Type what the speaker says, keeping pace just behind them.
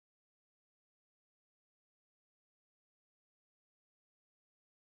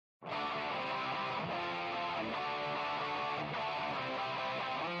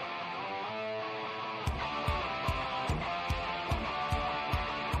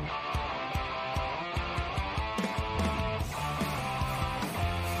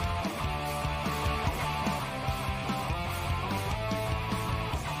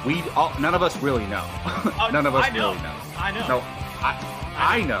none of us really know. None of us really know. I know. No,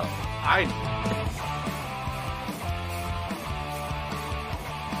 I know.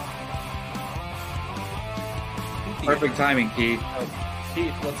 Perfect timing, Keith.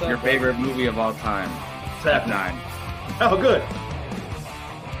 Keith, what's up? Your favorite movie of all time, F9. Oh, good.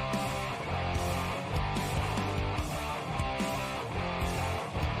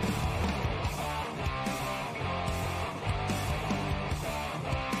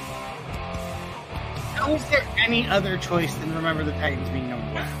 How is there any other choice than Remember the Titans being number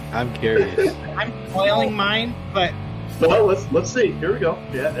one? I'm curious. I'm spoiling mine, but Well, let's see. Here we go.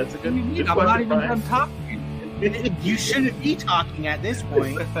 Yeah, that's a good, good I'm question, not even Brian. done talking. you shouldn't be talking at this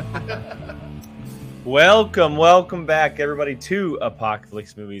point. Welcome back, everybody, to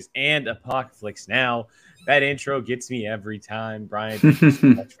Apocalypse Movies and Apocalypse Now. That intro gets me every time. Brian, thank you so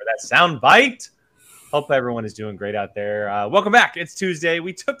much for that sound bite. Hope everyone is doing great out there. Welcome back. It's Tuesday.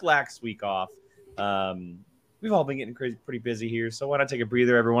 We took last week off. We've all been getting pretty busy here, so why not take a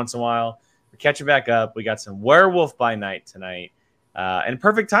breather every once in a while? We're catching back up. We got some Werewolf by Night tonight, and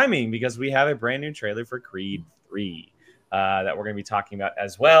perfect timing because we have a brand new trailer for Creed 3 that we're going to be talking about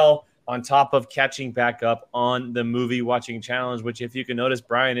as well, on top of catching back up on the movie watching challenge, which, if you can notice,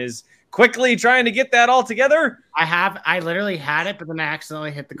 Brian is quickly trying to get that all together. I literally had it, but then I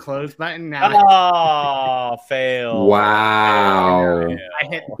accidentally hit the close button. Now Oh, fail. Wow. I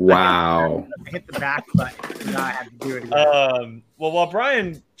hit the back button. Now I have to do it again. Well, while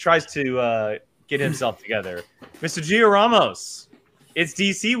Brian tries to get himself together, Mr. Gio Ramos, it's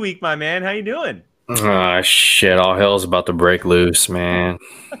DC week, my man. How you doing? Shit, all hell's about to break loose, man.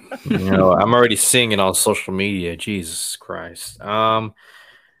 I'm already seeing it on social media. Jesus Christ. Be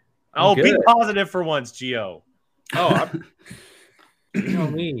positive for once, Gio. You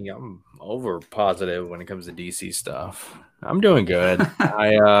know me, I'm over positive when it comes to DC stuff. I'm doing good.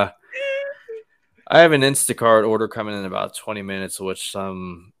 I have an Instacart order coming in about 20 minutes, which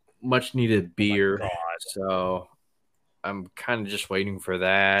some much needed beer. Oh So I'm kind of just waiting for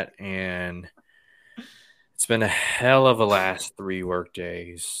that, and it's been a hell of a last 3 work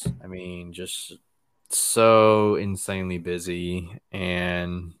days. I mean, just so insanely busy.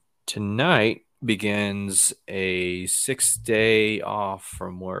 And tonight begins a 6-day off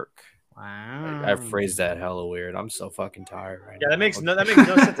from work. Wow. I phrased that hella weird. I'm so fucking tired right now. That makes no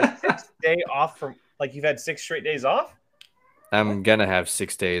sense. A 6-day off from, like, you've had 6 straight days off? I'm gonna have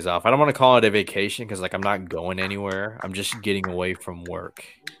 6 days off. I don't want to call it a vacation because, like, I'm not going anywhere. I'm just getting away from work.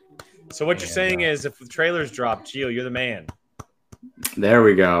 So what you're saying is, if the trailers drop, Gio, you're the man. There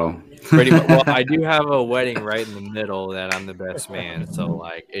we go. Pretty much. Well, I do have a wedding right in the middle that I'm the best man. So,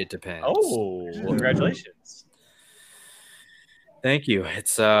 like, it depends. Oh, well, congratulations. Thank you.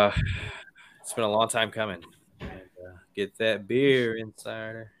 It's been a long time coming. And, get that beer,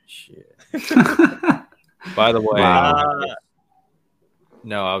 insider. Shit. By the way,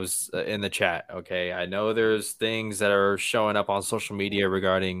 no, I was in the chat. Okay, I know there's things that are showing up on social media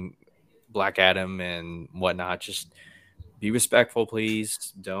regarding Black Adam and whatnot. Just be respectful,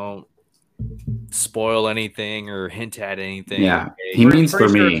 please. Don't spoil anything or hint at anything. Yeah, okay? he means for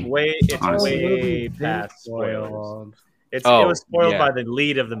me. It's honestly. way past spoilers. It was spoiled by the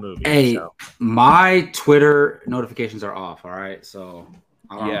lead of the movie. Hey, my Twitter notifications are off. All right, so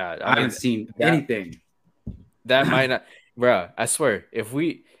I haven't seen anything. That might not, bro. I swear, if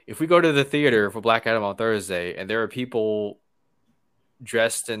we go to the theater for Black Adam on Thursday and there are people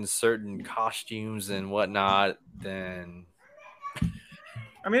dressed in certain costumes and whatnot, then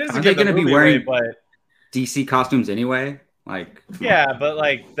I mean, it's Aren't they going to be wearing but DC costumes anyway? Like, yeah, but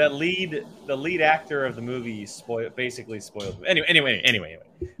like the lead actor of the movie basically spoiled. Anyway.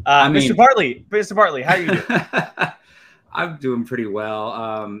 Mr. Bartley, how are you doing? I'm doing pretty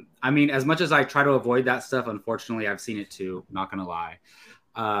well. I mean, as much as I try to avoid that stuff, unfortunately, I've seen it too. Not gonna lie.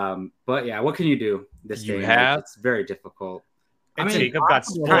 But yeah, what can you do this day? It's very difficult. Jacob got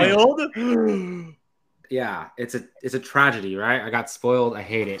spoiled. Yeah, it's a tragedy, right? I got spoiled. I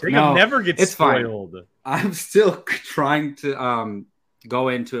hate it. Jacob never gets spoiled. Fine. I'm still trying to go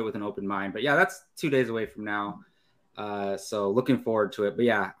into it with an open mind. But yeah, that's 2 days away from now. So looking forward to it. But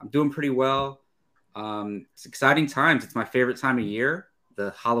yeah, I'm doing pretty well. It's exciting times. It's my favorite time of year,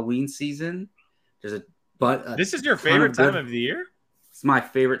 the Halloween season. This is your favorite time of the year? It's my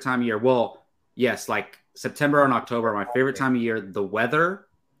favorite time of year. Well, yes, like September and October are my favorite time of year. The weather,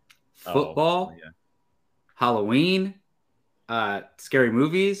 football, Halloween, scary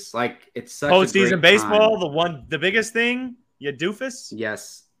movies. Like, it's such postseason baseball, time. the biggest thing, you doofus.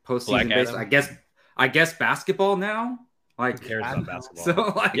 Yes, postseason baseball. I guess basketball now. Like, who cares about basketball?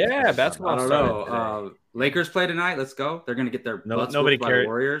 So, like, yeah, basketball. I don't know. Lakers play tonight. Let's go. They're gonna get their butts nobody whooped by the cared.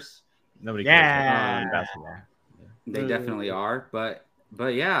 Warriors. Nobody Yeah. cares about basketball. They definitely are. But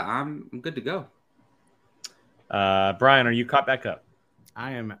yeah, I'm good to go. Brian, are you caught back up?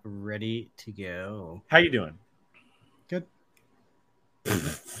 I am ready to go. How you doing? Good.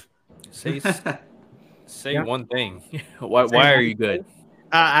 Say one thing. Why are you good?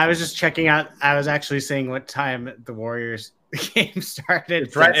 I was just checking out. I was actually seeing what time the Warriors game started.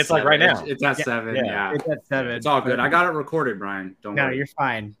 It's right. It's like right now. It's at 7. Yeah. It's at 7. It's all good. I got it recorded, Brian. Don't No, worry. you're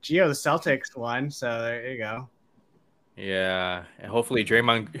fine. Gio, the Celtics won, so there you go. Yeah, and hopefully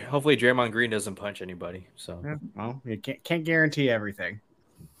Draymond Green doesn't punch anybody. So Yeah, well, you can't guarantee everything.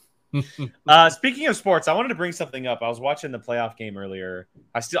 Speaking of sports, I wanted to bring something up. I was watching the playoff game earlier.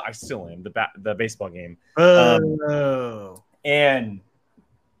 I still am the baseball game. And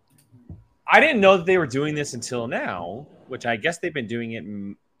I didn't know that they were doing this until now, which I guess they've been doing it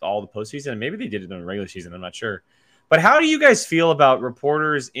in all the postseason. Maybe they did it in the regular season. I'm not sure. But how do you guys feel about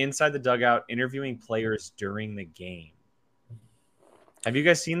reporters inside the dugout interviewing players during the game? Have you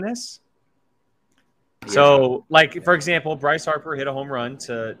guys seen this? Yeah. So, like, for example, Bryce Harper hit a home run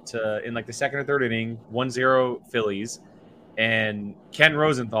to in like the second or third inning, 1-0 Phillies. And Ken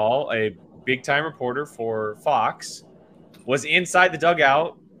Rosenthal, a big-time reporter for Fox, was inside the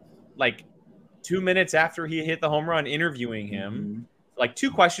dugout like 2 minutes after he hit the home run interviewing him. Mm-hmm. Like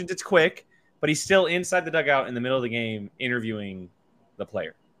 2 questions. It's quick, but he's still inside the dugout in the middle of the game interviewing the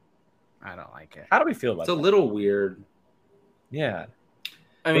player. I don't like it. How do we feel about It's a that? little weird. Yeah.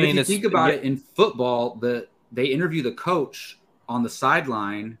 I But mean, if you it's, think about it, in football, they interview the coach on the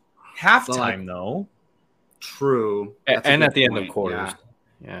sideline. Halftime, Like- though. True. and That's a at good the end of point. quarters.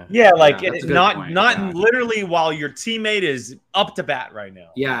 Yeah. Yeah, like Yeah, that's a good not point. not Yeah. literally while your teammate is up to bat right now.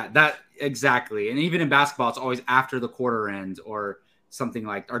 Yeah, that exactly. And even in basketball, it's always after the quarter ends or something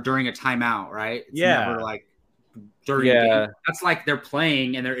like, or during a timeout, right? It's Yeah. never like during. Yeah. A game. That's like they're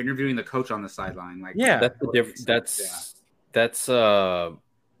playing and they're interviewing the coach on the sideline. Like, Yeah. That's the that difference. makes sense, That's a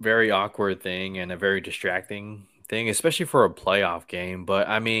very awkward thing and a very distracting thing, especially for a playoff game. But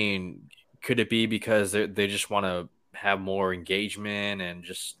I mean, could it be because they just want to have more engagement and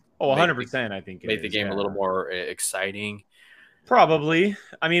just Oh, make 100%. I think it make the is, game yeah. a little more exciting? Probably.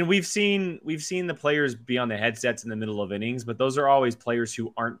 I mean, we've seen the players be on the headsets in the middle of innings, but those are always players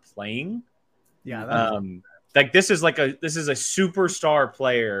who aren't playing. Yeah, Like this is a superstar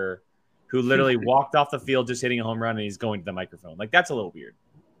player who literally walked off the field just hitting a home run and he's going to the microphone. Like that's a little weird.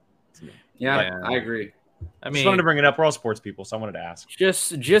 Yeah, Yeah. I agree. I Just wanted mean, to bring it up. We're all sports people, so I wanted to ask.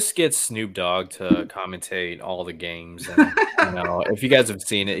 just get Snoop Dogg to commentate all the games. And, if you guys have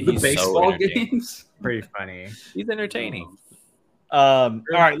seen it, The he's so baseball entertaining. games. pretty funny. He's entertaining. All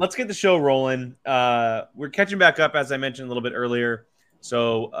right, let's get the show rolling. We're catching back up, as I mentioned a little bit earlier.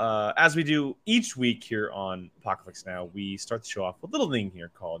 So, as we do each week here on Apocalypse Now, we start the show off with a little thing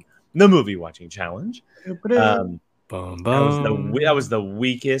here called the Movie Watching Challenge. Boom, That was the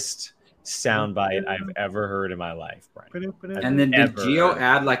weakest soundbite I've ever heard in my life, Brian. And then did Ever. Gio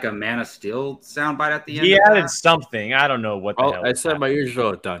add like a Man of Steel soundbite at the end? He of added that? something. I don't know what the Oh, hell. I was said my happening.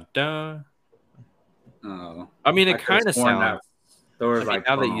 usual dun dun. Oh, I mean, I it could've kind of sworn that sounds. there was I mean, like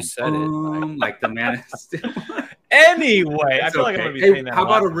now that you said it, boom, like the Man of Steel. Anyway, I It's feel like I'm okay. going to be Hey, saying that. how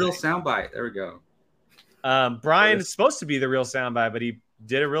about a lot real today. soundbite? There we go. Brian is supposed to be the real soundbite, but he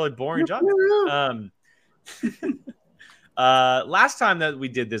did a really boring job. Last time that we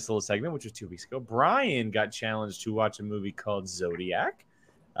did this little segment, which was 2 weeks ago, Brian got challenged to watch a movie called Zodiac,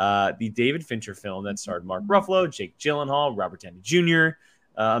 the David Fincher film that starred Mark Ruffalo, Jake Gyllenhaal, Robert Downey Jr.,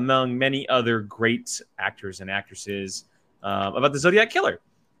 among many other great actors and actresses, about the Zodiac Killer.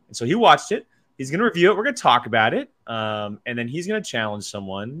 And so he watched it. He's going to review it. We're going to talk about it. And then he's going to challenge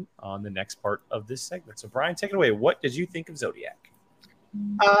someone on the next part of this segment. So, Brian, take it away. What did you think of Zodiac?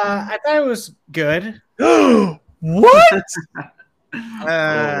 I thought it was good. What? Oh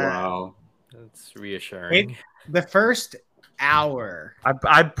wow. That's reassuring. The first hour,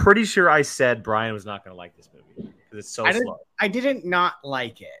 I'm pretty sure I said Brian was not going to like this movie because it's so I didn't- slow. I didn't not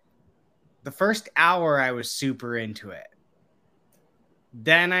like it. The first hour, I was super into it.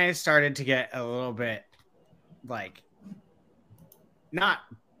 Then I started to get a little bit like not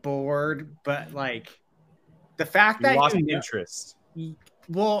bored, but like the fact You that lost you know- interest.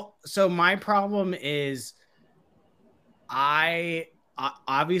 well, so my problem is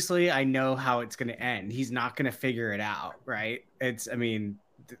obviously I know how it's going to end. He's not going to figure it out, right? It's an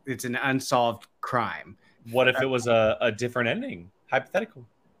unsolved crime. What if it was a different ending? Hypothetical.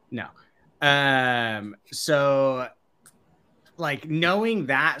 No. So like knowing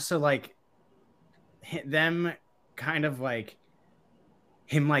that, so like them kind of like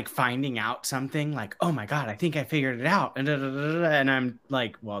him like finding out something like, oh my god, I think I figured it out, and I'm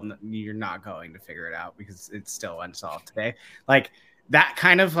like, well, you're not going to figure it out because it's still unsolved today. Like that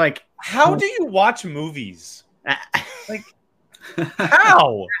kind of like, How do you watch movies? Like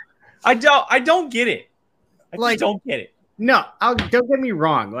how? I don't get it. I just Like- don't get it. no, don't get me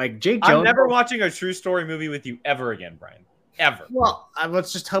wrong. Like Jake Jones, I'm never watching a true story movie with you ever again, Brian. Ever. well,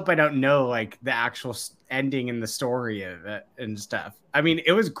 let's just hope I don't know like the actual ending and the story of it and stuff. I mean,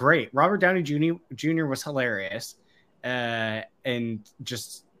 it was great. Robert Downey Jr. was hilarious, and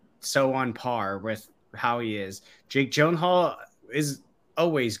just so on par with how he is. Jake Gyllenhaal is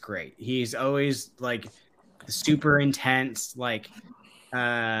always great. He's always like super intense. Like,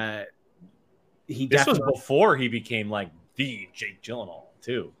 he This was definitely, before he became like the Jake Gyllenhaal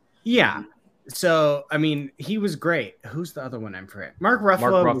too. yeah. So I mean, he was great. Who's the other one? I'm forgetting. Mark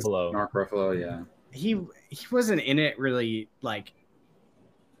Ruffalo. Mark was- Ruffalo. Mark Ruffalo, yeah. he wasn't in it really like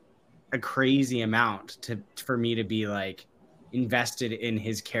a crazy amount for me to be like invested in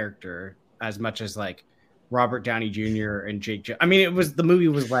his character as much as like Robert Downey Jr. and I mean, the movie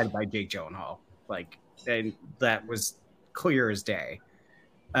was led by Jake Gyllenhaal, like, and that was clear as day,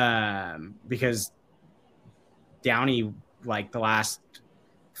 because Downey, like the last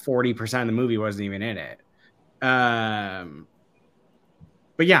 40% of the movie wasn't even in it.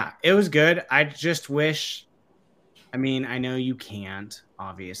 But yeah, it was good. I just wish, I mean, I know you can't,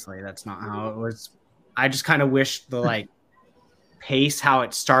 obviously. That's not how it was. I just kind of wish the like pace, how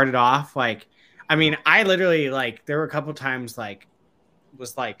it started off. Like, I mean, I literally like, there were a couple times like,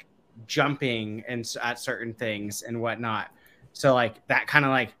 was like jumping and at certain things and whatnot. So like that kind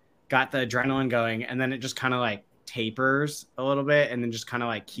of like got the adrenaline going, and then it just kind of like tapers a little bit and then just kind of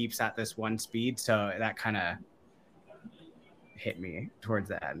like keeps at this one speed. So that kind of hit me towards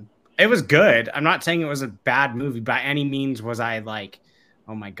the end. It was good. I'm not saying it was a bad movie by any means. Was I like,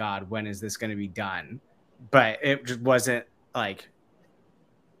 oh my god, when is this going to be done? But it just wasn't like,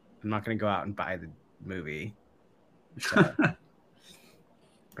 I'm not going to go out and buy the movie. So,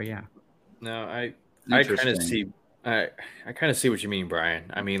 but yeah, No, I kind of Interesting. see. I kind of see what you mean, Brian.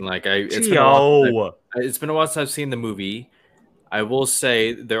 I mean, like it's been a while since Yo. it's been a while since I've seen the movie. I will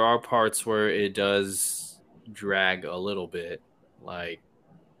say there are parts where it does drag a little bit, like,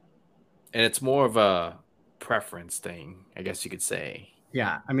 and it's more of a preference thing, I guess you could say.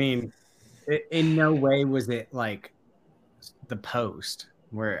 yeah. I mean, in no way was it like The Post,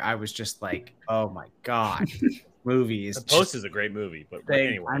 where I was just like, oh my god, movies. The Post is a great movie, but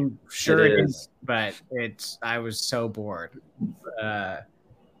anyway. I'm sure It it is. is, but I was so bored.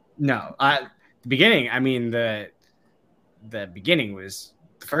 No, the beginning. I mean, the beginning was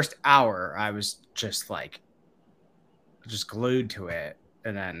the first hour. I was just glued to it,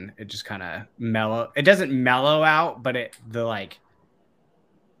 and then it just kind of mellow. It doesn't mellow out, but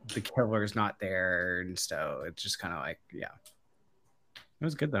the killer's not there, and so it's just kind of like, yeah, it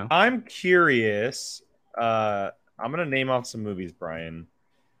was good though. I'm curious. I'm gonna name off some movies, Brian.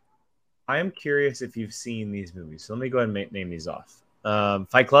 I am curious if you've seen these movies. So let me go ahead and name these off.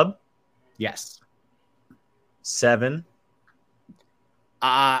 Fight Club, Yes. Seven.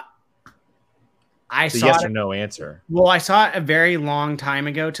 I The saw yes it. or no answer. Well, I saw it a very long time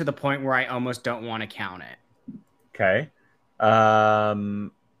ago to the point where I almost don't want to count it. Okay.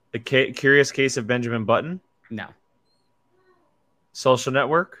 Curious Case of Benjamin Button, No. Social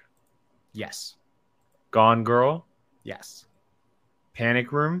Network, Yes. Gone Girl, Yes.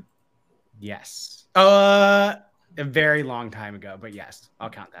 Panic Room, Yes. A very long time ago, but yes, I'll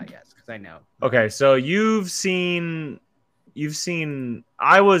count that. Yes, because I know. Okay, so you've seen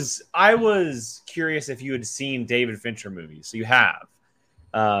I was curious if you had seen David Fincher movies. So you have.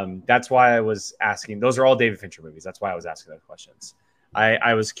 That's why I was asking. Those are all David Fincher movies. That's why I was asking those questions.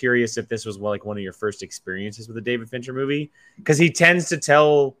 I was curious if this was like one of your first experiences with a David Fincher movie, because he tends to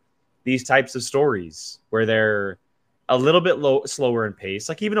tell these types of stories where they're a little bit slower in pace.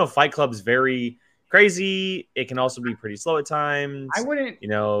 Like, even though Fight Club is very crazy, it can also be pretty slow at times. I wouldn't.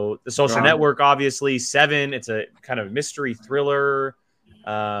 The Social Right. Network, obviously. Seven, it's a kind of mystery thriller.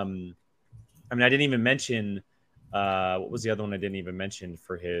 I mean, I didn't even mention what was the other one I didn't even mention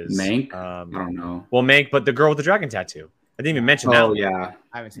for his Mank? I I don't know. Well, Mank, but the girl with the dragon tattoo. I didn't even mention that. Oh one. yeah,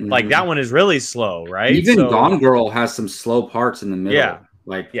 I haven't seen. Like, that one is really slow, right? even So- Gone Girl has some slow parts in the middle. Yeah.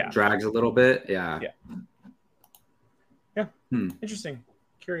 Like Yeah. drags a little bit. Yeah. Interesting.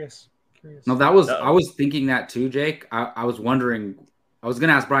 Curious. No, that was Uh-oh. I was thinking that too, Jake. I was wondering. I was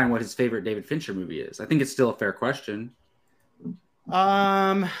gonna ask Brian what his favorite David Fincher movie is. I think it's still a fair question.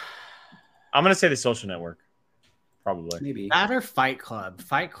 I'm gonna say The Social Network, probably. Maybe. That or Fight Club.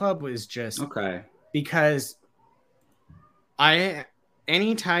 Fight Club was just Okay. because I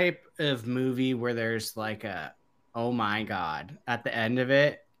any type of movie where there's like a oh my god at the end of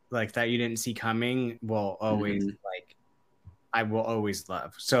it, like that you didn't see coming, will always like I will always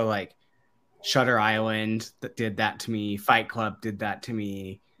love. So like Shutter Island that did that to me. Fight Club did that to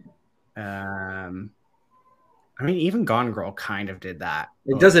me. I mean, even Gone Girl kind of did that.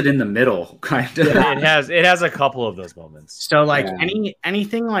 It does it in the middle, kind of. Yeah, it has a couple of those moments. So like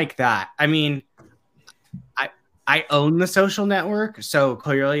anything like that. I mean, I own The Social Network, so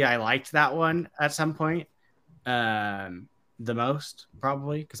clearly I liked that one at some point. The most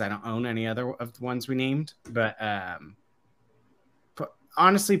probably because I don't own any other of the ones we named, but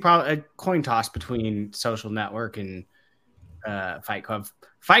honestly, probably a coin toss between Social Network and Fight Club.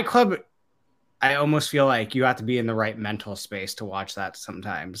 Fight Club, I almost feel like you have to be in the right mental space to watch that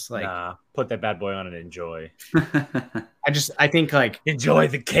sometimes. Like, put that bad boy on and enjoy. I think like enjoy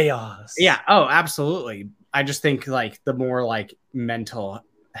the chaos. Yeah. Oh, absolutely. I just think like the more like mental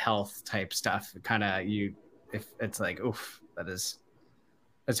health type stuff, kind of if it's like, oof, it's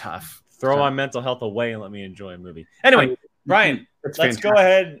tough. Throw my mental health away and let me enjoy a movie. Anyway, Brian, let's go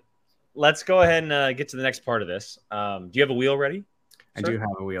ahead and get to the next part of this. Do you have a wheel ready? I do have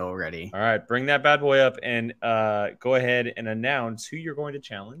a wheel ready. All right, bring that bad boy up and go ahead and announce who you're going to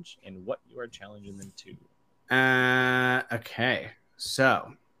challenge and what you are challenging them to. Okay,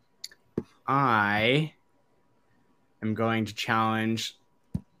 so I am going to challenge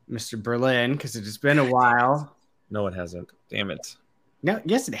Mr. Berlin because it has been a while. No, it hasn't. Damn it. No,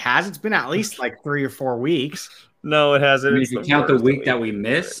 yes, it has. It's been at least like 3 or 4 weeks. No, it hasn't. I mean, if you count the week that we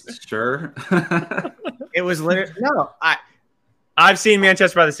missed, sure. It was literally I've seen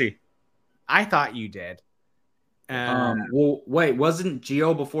Manchester by the Sea. I thought you did. Well, wait, wasn't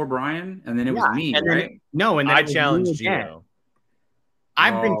Gio before Brian? And then it was me, right? No, and then I challenged Gio.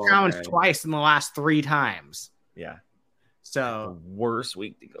 I've been challenged twice in the last 3 times. Yeah. So worst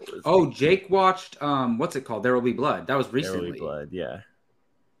week to go with. Oh, Jake watched what's it called? There Will Be Blood. That was recently. There Will Be Blood, yeah.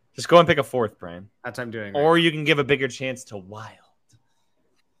 Just go and pick a 4th, Brian. That's what I'm doing. Or you can give a bigger chance to Wild.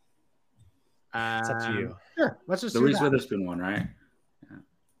 It's up to you. Sure. Let's just the Reese Witherspoon one, right?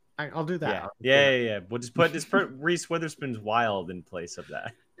 Yeah. I'll do that. Yeah. We'll just put Reese Witherspoon's Wild in place of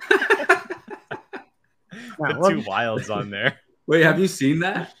that. Put 2 Wilds on there. Wait, have you seen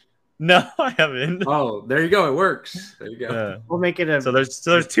that? No, I haven't. Oh, there you go. It works. There you go. We'll make it a. So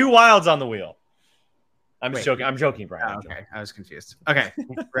there's 2 Wilds on the wheel. I'm joking. I'm joking, Brian. Oh, okay, I was confused. Okay,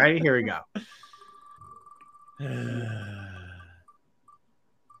 ready? Here we go.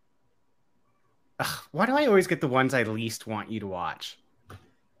 Why do I always get the ones I least want you to watch?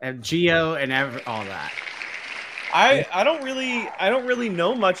 And Geo and all that. I don't really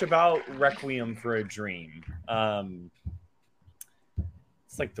know much about Requiem for a Dream.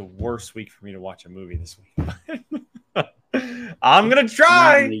 It's like the worst week for me to watch a movie this week. I'm gonna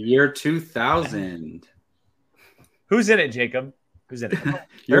try. In the year 2000. Who's in it, Jacob? Who's in it?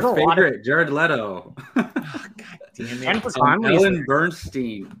 Your favorite, Jared Leto. Oh, God damn it. Jennifer Connelly's Ellen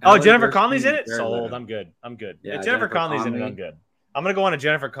Bernstein. Oh, Jennifer Connelly's in it? Sold. Leto. I'm good. Yeah, If Jennifer Connelly's in it, I'm good. I'm going to go on a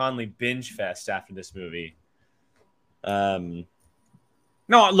Jennifer Connelly binge fest after this movie. No,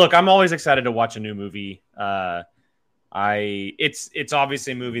 look, I'm always excited to watch a new movie. It's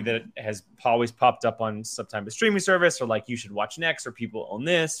obviously a movie that has always popped up on some type of streaming service, or like you should watch next, or people own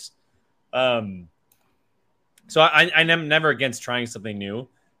this. So I'm never against trying something new.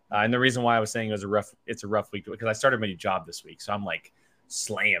 And the reason why I was saying it's a rough week because I started my new job this week, so I'm like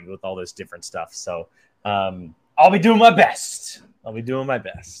slammed with all this different stuff. So I'll be doing my best.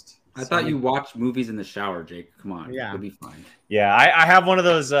 I thought you watched movies in the shower, Jake. Come on, yeah, it'll be fine. Yeah, I have one of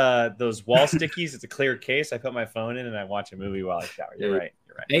those wall stickies. It's a clear case. I put my phone in and I watch a movie while I shower. You're right.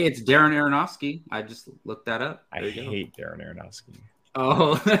 Hey, it's Darren Aronofsky. I just looked that up. I hate Darren Aronofsky.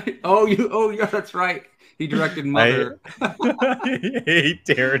 Oh, yeah, that's right. He directed Mother. I hate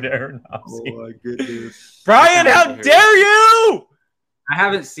Darren Aronofsky. Oh my goodness, Brian, how dare you! I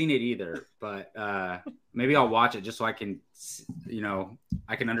haven't seen it either, but maybe I'll watch it just so I can,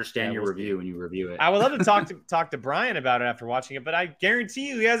 I can understand your review when you review it. I would love to talk to Brian about it after watching it, but I guarantee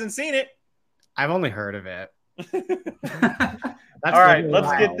you he hasn't seen it. I've only heard of it. All right,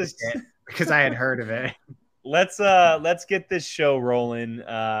 let's get this because I had heard of it. Let's get this show rolling.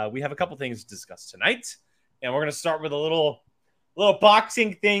 We have a couple things to discuss tonight, and we're gonna start with a little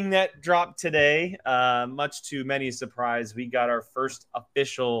boxing thing that dropped today. Much to many surprise, we got our first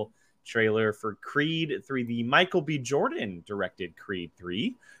official trailer for Creed 3, the Michael B. Jordan directed Creed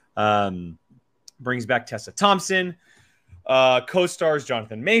 3. Brings back Tessa Thompson, co-stars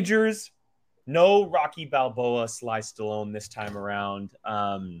Jonathan Majors. No Rocky Balboa, Sly Stallone this time around,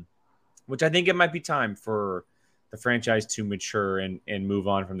 which I think it might be time for the franchise to mature and move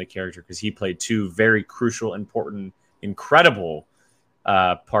on from the character, because he played two very crucial, important, incredible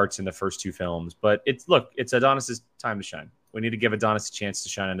parts in the first two films. But it's Adonis's time to shine. We need to give Adonis a chance to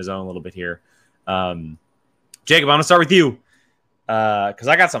shine on his own a little bit here. Jacob, I'm gonna start with you because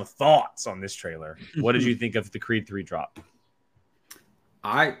I got some thoughts on this trailer. What did you think of the Creed 3 drop?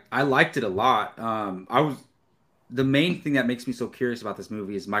 I liked it a lot. The main thing that makes me so curious about this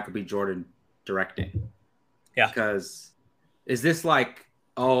movie is Michael B. Jordan directing. Yeah. Because is this like,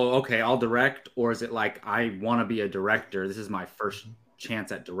 oh, okay, I'll direct, or is it like I want to be a director? This is my first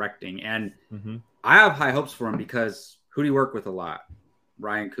chance at directing, and I have high hopes for him because who do you work with a lot?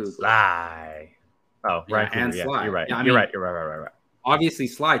 Ryan Coogler. Sly. Oh, yeah, Ryan Coogler. and Yeah, Sly. you're right. Yeah, You're right. Obviously,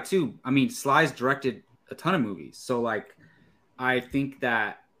 Sly too. I mean, Sly's directed a ton of movies, so like, I think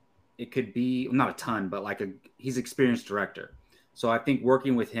that it could be not a ton, but like he's an experienced director. So I think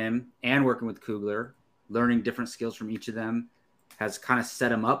working with him and working with Coogler, learning different skills from each of them, has kind of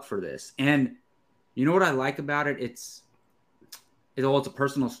set him up for this. And you know what I like about it? It's a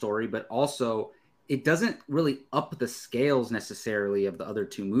personal story, but also it doesn't really up the scales necessarily of the other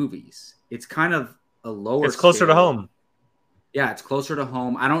two movies. It's kind of a lower. It's closer to home. Yeah, it's closer to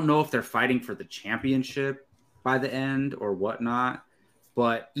home. I don't know if they're fighting for the championship by the end or whatnot,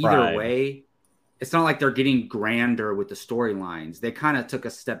 but either way, it's not like they're getting grander with the storylines. They kind of took a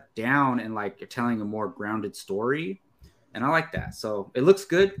step down and like telling a more grounded story, and I like that. So it looks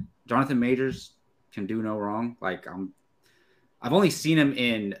good. Jonathan Majors can do no wrong. Like I've only seen him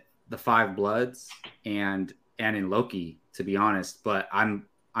in The Five Bloods and in Loki, to be honest, but I'm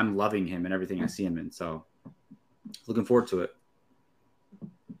loving him and everything I see him in. So looking forward to it.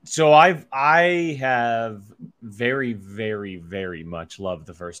 So I have very, very, very much loved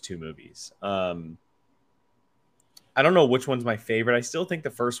the first two movies. I don't know which one's my favorite. I still think the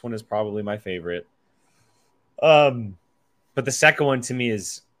first one is probably my favorite. But the second one to me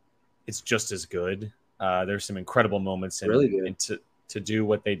it's just as good. There's some incredible moments, and, really good. And to do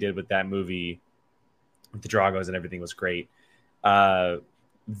what they did with that movie, with the Dragos and everything, was great.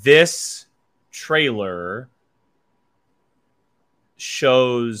 This trailer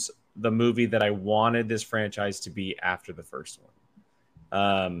shows the movie that I wanted this franchise to be after the first one.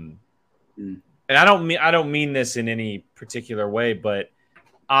 And I don't mean this in any particular way, but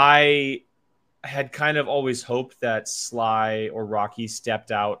I had kind of always hoped that Sly or Rocky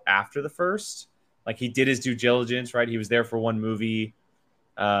stepped out after the first. Like, he did his due diligence, right? He was there for one movie.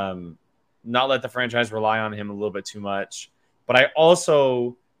 Not let the franchise rely on him a little bit too much. But I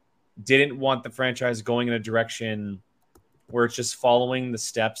also didn't want the franchise going in a direction where it's just following the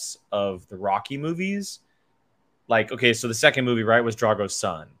steps of the Rocky movies. Like, okay, so the second movie, right, was Drago's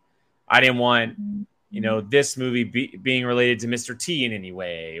son. I didn't want, this movie being related to Mr. T in any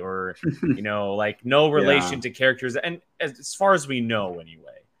way, or, like no relation to characters. And as far as we know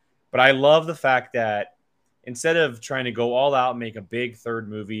anyway. But I love the fact that instead of trying to go all out and make a big third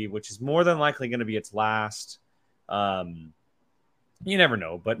movie, which is more than likely going to be its last, you never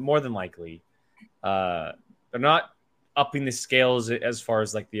know, but more than likely, they're not upping the scales as far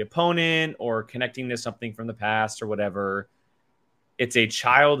as like the opponent or connecting to something from the past or whatever. It's a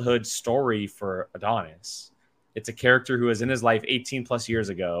childhood story for Adonis. It's a character who was in his life 18 plus years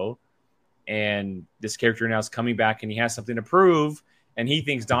ago, and this character now is coming back and he has something to prove, and he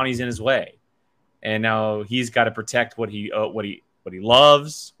thinks Donnie's in his way, and now he's got to protect what he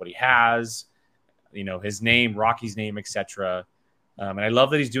loves, what he has, his name, Rocky's name, etc. And I love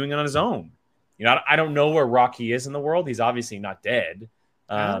that he's doing it on his own. I don't know where Rocky is in the world. He's obviously not dead.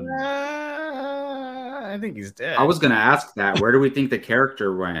 I think he's dead. I was going to ask that. Where do we think the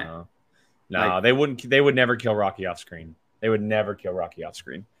character went? No, they wouldn't. They would never kill Rocky off screen. They would never kill Rocky off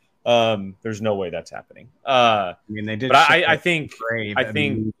screen. There's no way that's happening. I mean, they did. But I think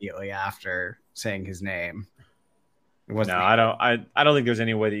immediately after saying his name. I don't think there's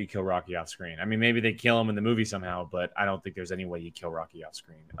any way that you kill Rocky off screen. I mean, maybe they kill him in the movie somehow, but I don't think there's any way you kill Rocky off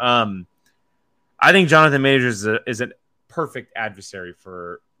screen. I think Jonathan Majors is a perfect adversary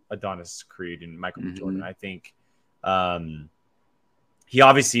for Adonis Creed and Michael B. Jordan. I think he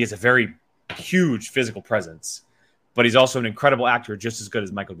obviously is a very huge physical presence, but he's also an incredible actor, just as good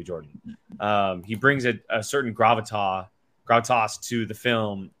as Michael B. Jordan. He brings a certain gravitas to the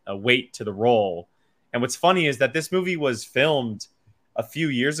film, a weight to the role. And what's funny is that this movie was filmed a few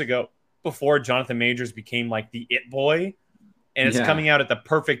years ago before Jonathan Majors became like the it boy. And it's coming out at the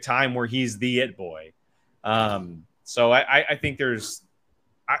perfect time where he's the it boy. So I think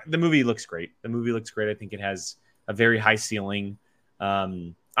the movie looks great. The movie looks great. I think it has a very high ceiling.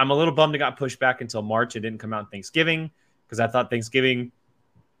 I'm a little bummed it got pushed back until March. It didn't come out on Thanksgiving because I thought Thanksgiving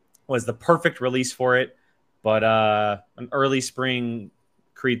was the perfect release for it. But an early spring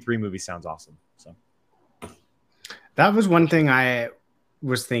Creed 3 movie sounds awesome. So That was one thing I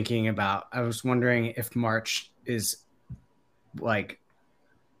was thinking about. I was wondering if March is like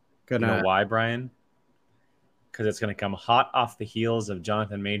you gonna. know why, Brian? Because it's going to come hot off the heels of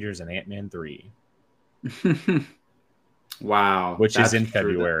Jonathan Majors and Ant-Man 3, Wow. which is in true.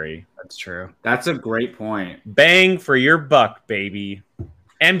 February. That's true. That's a great point. Bang for your buck, baby.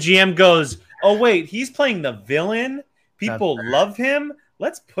 MGM goes, oh, wait, he's playing the villain? People love him?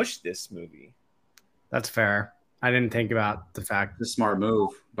 Let's push this movie. That's fair. I didn't think about the fact. It's a smart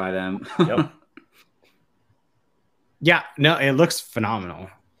move by them. Yep. Yeah, no, it looks phenomenal.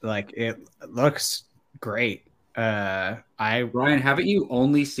 Like it looks great. Ryan, haven't you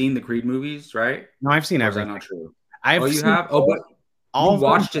only seen the Creed movies, right? No, I've seen Or is that everything. not true? I've Oh, you seen have? Oh, but all you of them.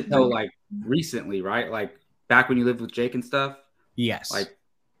 watched it though, like recently, right? Like back when you lived with Jake and stuff. Yes. Like,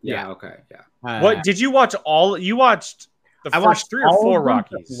 yeah. Okay, yeah. What did you watch all? You watched the I first watched 3 or all 4 of them,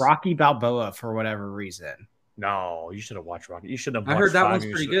 Rockies. Rocky Balboa for whatever reason. No, you should have watched Rocky. You should have. I heard that 5. one's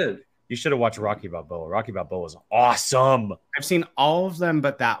You pretty should- good. You should have watched Rocky Balboa. Rocky Balboa is awesome. I've seen all of them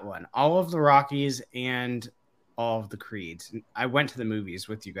but that one. All of the Rockies and all of the Creeds. I went to the movies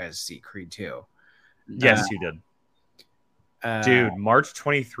with you guys to see Creed 2. Yes, you did. Dude, March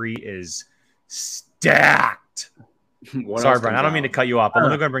 23 is stacked. What Sorry, else Brian. I comes don't mean to out? cut you off, but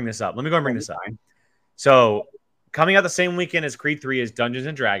let me go and bring this up. So, coming out the same weekend as Creed 3 is Dungeons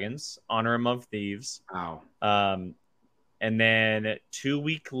and Dragons: Honor Among Thieves. Wow. And then 2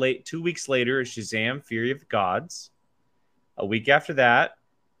 weeks later is Shazam: Fury of the Gods. A week after that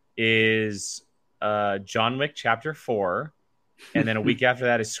is John Wick Chapter 4, and then a week after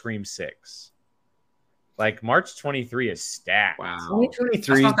that is Scream 6. Like March 23 is stacked. Wow. 2023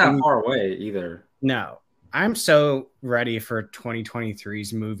 That's not that far away either. No, I'm so ready for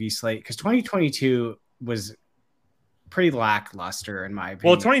 2023's movie slate because 2022 was pretty lackluster in my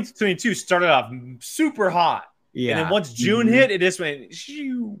Well, opinion. 2022 started off super hot. Yeah. And then once June hit, it just went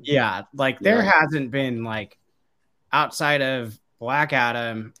shoo. Yeah, like there Yeah. hasn't been like outside of Black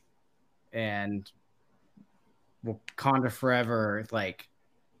Adam and Wakanda Forever, like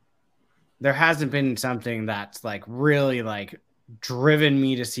there hasn't been something that's like really like driven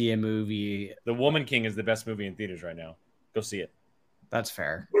me to see a movie. The Woman King is the best movie in theaters right now. Go see it. That's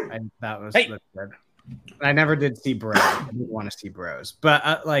fair. That was Hey! good. I never did see Bros. I didn't want to see Bros,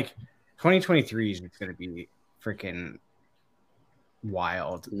 but like 2023 is going to be freaking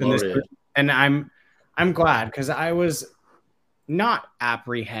wild. Loaded. And I'm glad because I was not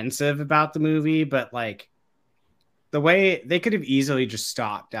apprehensive about the movie, but like the way they could have easily just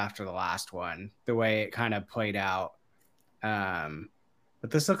stopped after the last one, the way it kind of played out. But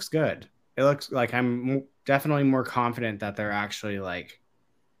this looks good. It looks like I'm definitely more confident that they're actually like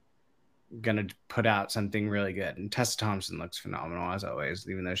gonna put out something really good. And Tessa Thompson looks phenomenal as always,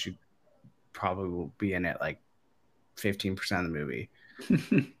 even though she probably will be in it like 15% of the movie.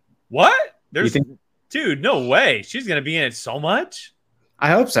 What? There's think- dude, no way. She's gonna be in it so much. I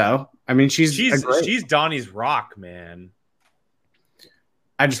hope so. I mean, she's She's Donnie's rock, man.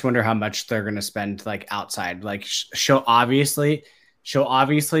 I just wonder how much they're gonna spend like outside. Like she'll obviously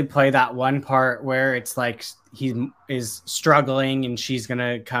play that one part where it's like he is struggling and she's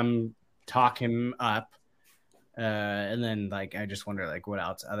gonna come talk him up. And then like I just wonder like what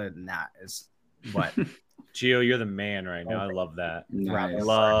else other than that is what. Gio, you're the man right now. I love that. Nice.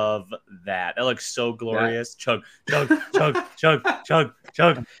 Love that. That looks so glorious. Chug, chug, chug, chug, chug,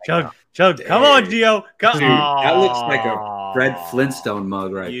 chug, chug, chug. Come on, Gio. Come Dude, that looks like a Fred Flintstone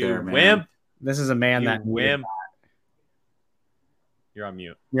mug right You there, man. wimp. This is a man You that wimp. You're on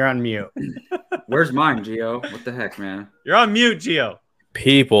mute. You're on mute. Where's mine, Gio? What the heck, man? You're on mute, Gio.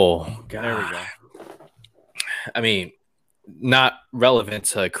 People. There we go. I mean, not relevant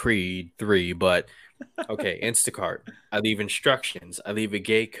to Creed 3, but okay, Instacart. I leave instructions. I leave a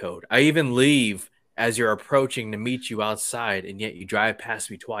gate code. I even leave as you're approaching to meet you outside, and yet you drive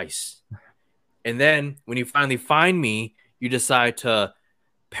past me twice. And then when you finally find me, you decide to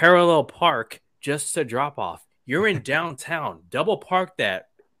parallel park just to drop off. You're in downtown. Double park that,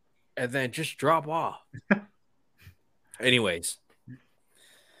 and then just drop off. Anyways.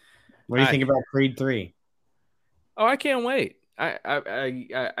 What do you think about Creed 3? Oh, I can't wait.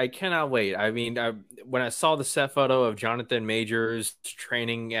 I cannot wait. I mean, when I saw the set photo of Jonathan Majors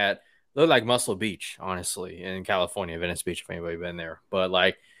training at looked like Muscle Beach, honestly, in California, Venice Beach, if anybody been there. But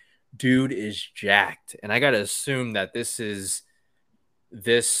like, dude is jacked, and I gotta assume that this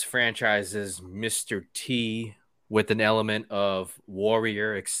franchise's Mr. T with an element of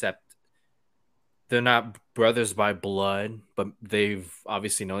warrior, except they're not brothers by blood, but they've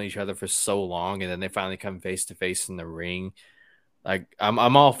obviously known each other for so long, and then they finally come face to face in the ring. Like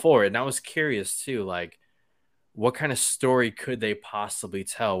I'm all for it. And I was curious too, like what kind of story could they possibly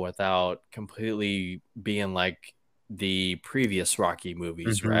tell without completely being like the previous Rocky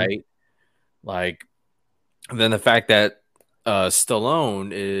movies, right? Like then the fact that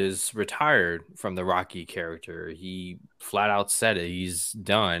Stallone is retired from the Rocky character. He flat out said it. He's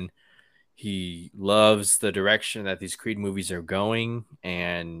done. He loves the direction that these Creed movies are going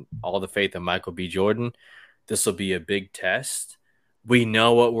and all the faith in Michael B. Jordan. This will be a big test. We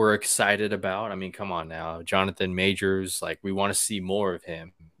know what we're excited about. I mean, come on now. Jonathan Majors, like we want to see more of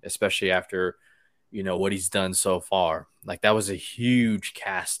him, especially after, what he's done so far. Like that was a huge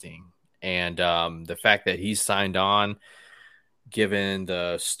casting. And the fact that he's signed on, given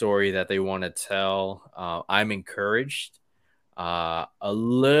the story that they want to tell, I'm encouraged. A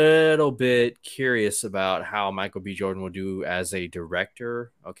little bit curious about how Michael B. Jordan will do as a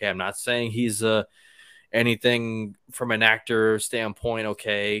director. Okay, I'm not saying he's anything from an actor standpoint.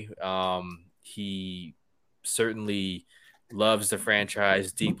 Okay, he certainly loves the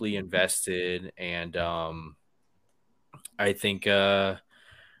franchise, deeply invested, and I think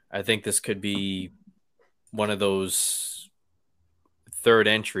this could be one of those third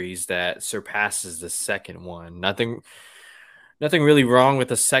entries that surpasses the second one. Nothing really wrong with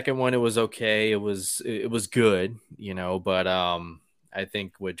the second one. It was okay. It was good, but I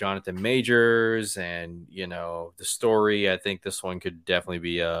think with Jonathan Majors and, the story, I think this one could definitely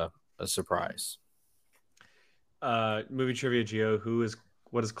be a surprise. Movie trivia, Gio.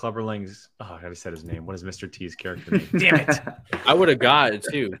 What is Clubber Lang's? Oh, I already said his name. What is Mr. T's character name? Damn it. I would have got it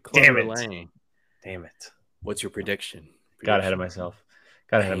too. Clubber Lang. Damn it. What's your prediction? Got ahead of myself.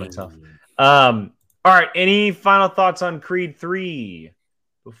 All right. Any final thoughts on Creed 3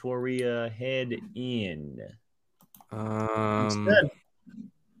 before we head in?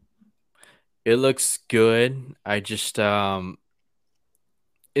 It looks good. I just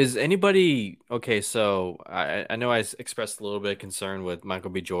is anybody okay? So I know I expressed a little bit of concern with Michael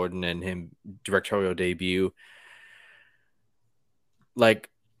B. Jordan and him directorial debut. Like,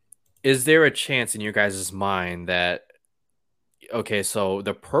 is there a chance in your guys' mind that okay, so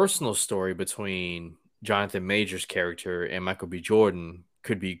the personal story between Jonathan Majors' character and Michael B. Jordan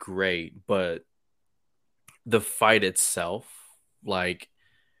could be great, but the fight itself, like,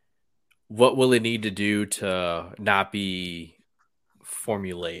 what will it need to do to not be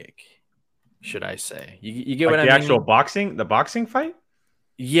formulaic, should I say? You get like what I mean? mean? Actual boxing, the boxing fight?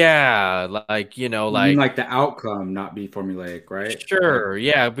 Yeah, like, You mean like the outcome not be formulaic, right? Sure,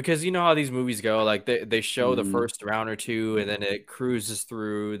 yeah, because you know how these movies go. Like they show the Mhm. first round or two, and then it cruises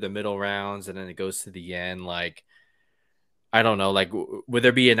through the middle rounds, and then it goes to the end. Like, I don't know, like would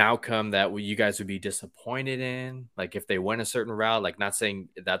there be an outcome that you guys would be disappointed in? Like if they went a certain route, like not saying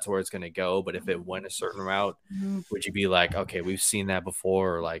that's where it's going to go, but if it went a certain route, would you be like, okay, we've seen that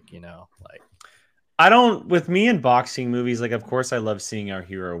before, or like, like I don't, with me in boxing movies, like, of course I love seeing our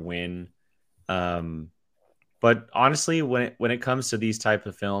hero win. But honestly, when it comes to these type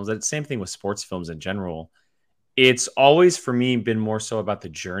of films, it's the same thing with sports films in general. It's always for me been more so about the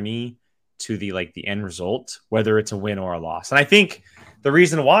journey to the end result, whether it's a win or a loss. And I think the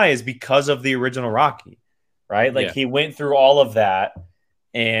reason why is because of the original Rocky, right? Like he went through all of that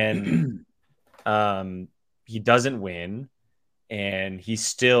and he doesn't win. And he's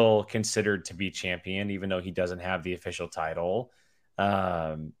still considered to be champion, even though he doesn't have the official title.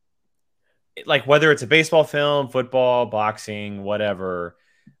 Like whether it's a baseball film, football, boxing, whatever,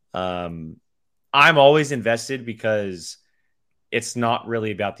 I'm always invested because it's not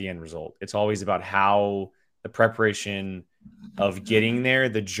really about the end result. It's always about how the preparation of getting there,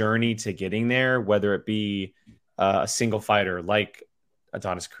 the journey to getting there, whether it be a single fighter like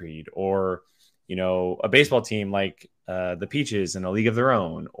Adonis Creed or, a baseball team like the Peaches in A League of Their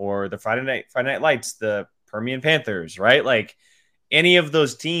Own, or the Friday Night Lights, the Permian Panthers, right? Like any of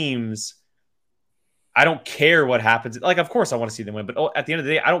those teams, I don't care what happens. Like, of course I want to see them win, but at the end of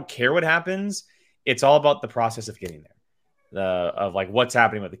the day, I don't care what happens. It's all about the process of getting there, of like what's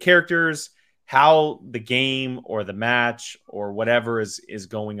happening with the characters, how the game or the match or whatever is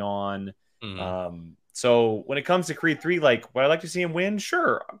going on. So when it comes to Creed 3, like, would I like to see him win?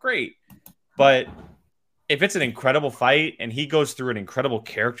 Sure, great. But if it's an incredible fight and he goes through an incredible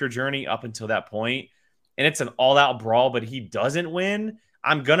character journey up until that point, and it's an all-out brawl, but he doesn't win,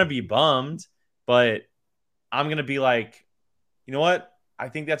 I'm going to be bummed, but I'm going to be like, you know what? I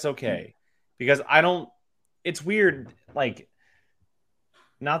think that's okay. Because it's weird, like,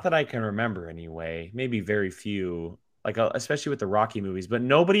 not that I can remember anyway, maybe very few like especially with the Rocky movies, but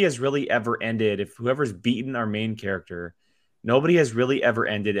nobody has really ever ended. If whoever's beaten our main character, nobody has really ever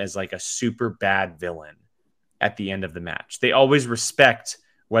ended as like a super bad villain at the end of the match. They always respect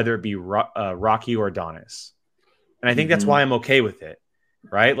whether it be Rocky or Adonis. And I think that's why I'm okay with it,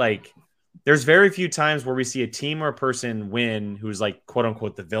 right? Like, there's very few times where we see a team or a person win who's like, quote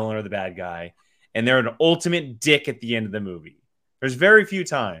unquote, the villain or the bad guy, and they're an ultimate dick at the end of the movie. There's very few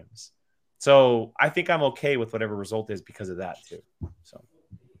times. So I think I'm okay with whatever result is because of that too. So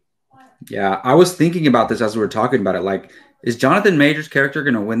Yeah, I was thinking about this as we were talking about it. Like, is Jonathan Majors' character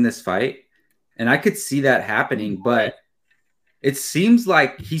going to win this fight? And I could see that happening, but it seems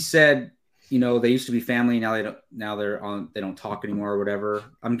like he said, you know, they used to be family. Now they don't. Now they don't talk anymore or whatever.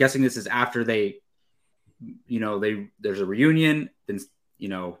 I'm guessing this is after they, you know, there's a reunion. Then, you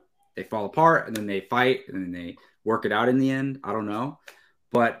know, they fall apart and then they fight and then they work it out in the end. I don't know,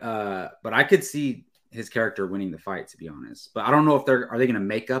 but I could see his character winning the fight, to be honest. But I don't know if are they going to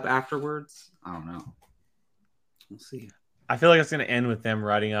make up afterwards? I don't know. We'll see. I feel like it's going to end with them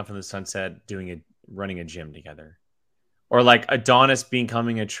riding off in the sunset, running a gym together, or like Adonis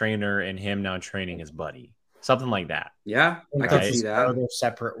becoming a trainer and him now training his buddy, something like that. Yeah, I could see that. Go their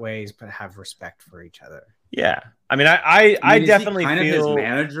separate ways, but have respect for each other. Yeah, I mean, I definitely kind feel of his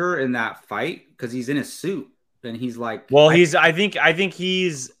manager in that fight because he's in a suit and he's like, well, I think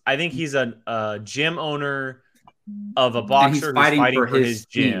he's a gym owner of a boxer he's who's fighting for his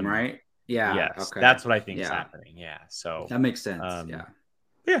gym, team, right? Yeah. Yes, okay. That's what I think is happening. Yeah. So that makes sense.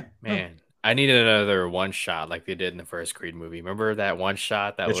 Yeah. Man, I needed another one shot like they did in the first Creed movie. Remember that one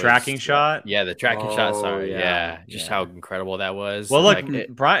shot? That the was tracking shot? Yeah, the tracking shot. Sorry. Yeah. Just how incredible that was. Well, look,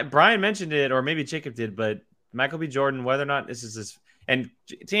 like, Brian mentioned it, or maybe Jacob did, but Michael B. Jordan, whether or not this is this, and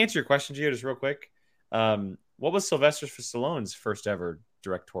to answer your question, Gio, just real quick, what was Sylvester Stallone's first ever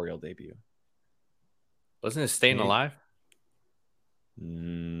directorial debut? wasn't it Staying Alive?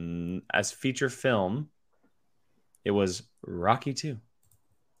 As feature film, it was Rocky 2.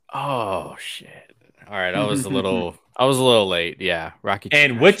 Oh shit! All right, I was a little late. Yeah, Rocky 2.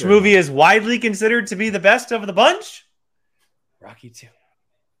 And which movie is widely considered to be the best of the bunch? Rocky 2.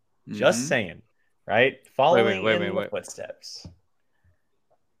 Just saying, right? Following in the footsteps.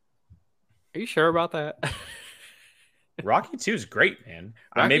 Are you sure about that? Rocky 2 is great, man.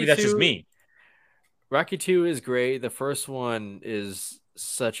 Rocky Maybe that's 2, just me. Rocky 2 is great. The first one is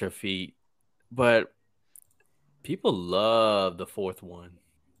such a feat, but people love the fourth one.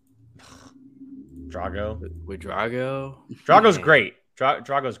 Drago. With Drago. Drago's great.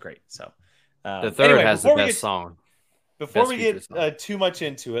 Drago's great. So the third has the best song. Before we get too much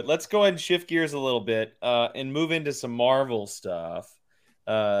into it, let's go ahead and shift gears a little bit and move into some Marvel stuff.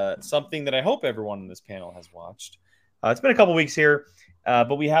 Something that I hope everyone on this panel has watched. It's been a couple weeks here,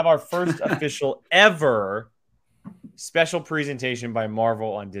 but we have our first official ever special presentation by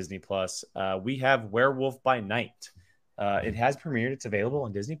Marvel on Disney Plus. We have Werewolf by Night. It has premiered. It's available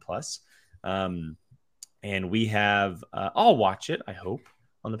on Disney Plus. And we have, I'll watch it, I hope,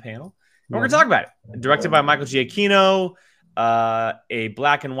 on the panel. And we're going to talk about it. Directed by Michael Giacchino, a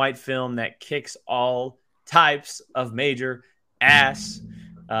black and white film that kicks all types of major ass.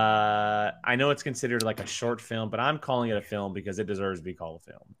 I know it's considered like a short film, but I'm calling it a film because it deserves to be called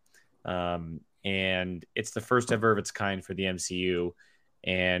a film. And it's the first ever of its kind for the MCU.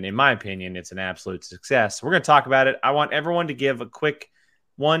 And in my opinion, it's an absolute success. We're going to talk about it. I want everyone to give a quick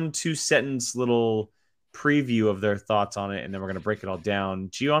 1-2 sentence little preview of their thoughts on it, and then we're going to break it all down.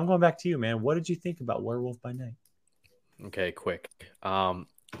 Gio, I'm going back to you, man. What did you think about Werewolf by Night? Okay, quick. I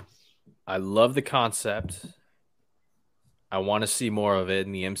love the concept. I want to see more of it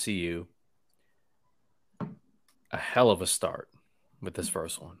in the MCU. A hell of a start with this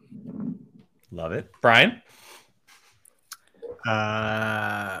first one. Love it. Brian?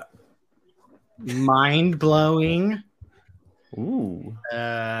 Mind-blowing. Ooh.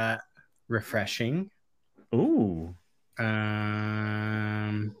 Refreshing. Ooh.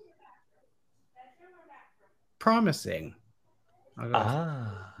 Promising.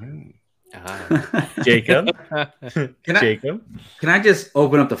 Jacob? Can I just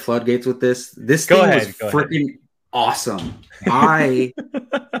open up the floodgates with this? This Go thing ahead, was go freaking awesome. I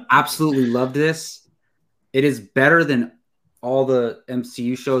absolutely love this. It is better than all the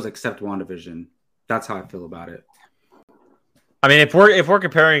MCU shows except WandaVision. That's how I feel about it. I mean, if we're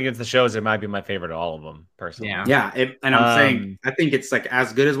comparing against the shows, it might be my favorite of all of them, personally. Yeah. And I'm saying I think it's like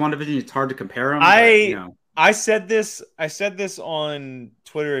as good as WandaVision. It's hard to compare them. I said this on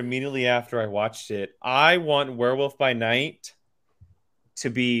Twitter immediately after I watched it. I want Werewolf by Night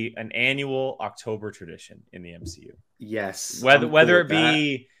to be an annual October tradition in the MCU. Yes. Whether it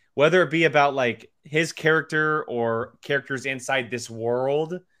be whether it be about like his character or characters inside this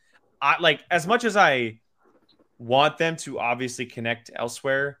world. I like, as much as I want them to obviously connect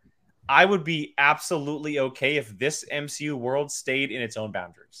elsewhere, I would be absolutely okay if this MCU world stayed in its own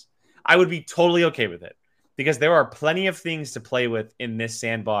boundaries. I would be totally okay with it because there are plenty of things to play with in this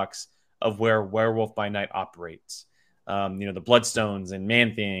sandbox of where Werewolf by Night operates. The Bloodstones and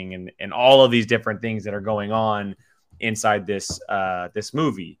Man-Thing and all of these different things that are going on inside this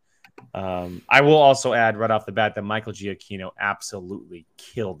movie. I will also add right off the bat that Michael Giacchino absolutely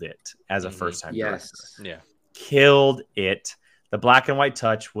killed it as a first-time director. Yeah. Killed it. The black and white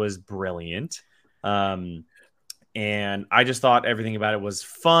touch was brilliant. And I just thought everything about it was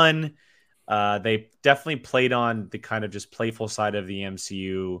fun. They definitely played on the kind of just playful side of the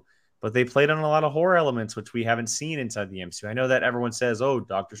MCU, but they played on a lot of horror elements, which we haven't seen inside the MCU. I know that everyone says, oh,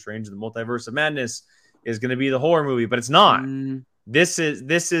 Doctor Strange and the Multiverse of Madness is going to be the horror movie, but it's not. This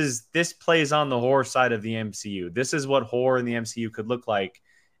plays on the horror side of the MCU. This is what horror in the MCU could look like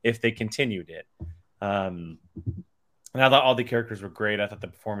if they continued it. And I thought all the characters were great. I thought the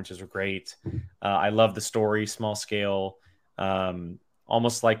performances were great. I love the story, small scale,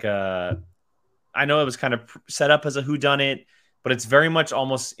 almost like I know it was kind of set up as a whodunit, but it's very much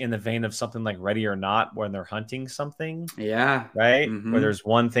almost in the vein of something like Ready or Not, when they're hunting something. Yeah. Right? Mhm. Where there's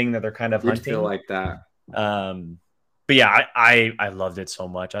one thing that they're kind of hunting. Feel like that. But yeah, I loved it so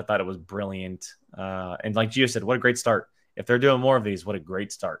much. I thought it was brilliant. And like Gio said, what a great start. If they're doing more of these, what a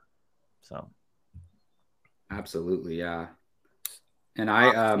great start. So absolutely, yeah. And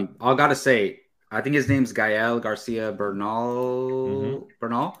I gotta say, I think his name's Gael Garcia Bernal.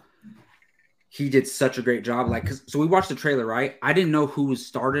 Bernal. He did such a great job. Like, so we watched the trailer, right? I didn't know who was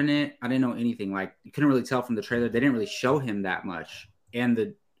starting it. I didn't know anything. Like, you couldn't really tell from the trailer. They didn't really show him that much.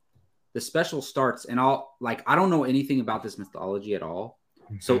 And the special starts, and I don't know anything about this mythology at all.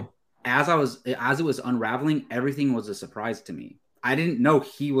 So as it was unraveling, everything was a surprise to me. I didn't know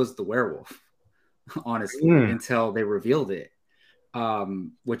he was the werewolf, honestly, until they revealed it.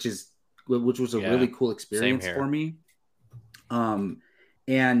 Which was a really cool experience for me.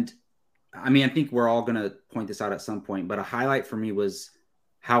 And I mean, I think we're all gonna point this out at some point, but a highlight for me was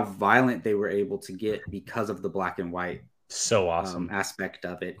how violent they were able to get because of the black and white so awesome aspect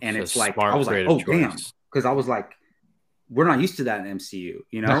of it. And it's like, smart, I was like, oh, choice. damn. Because I was like, we're not used to that in MCU,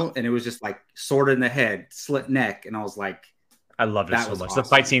 you know? No. And it was just like sword in the head, slit neck. And I was like, I loved it so much. Awesome. The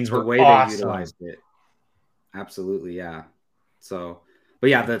fight scenes were the way awesome. They utilized it. Absolutely, yeah. So, but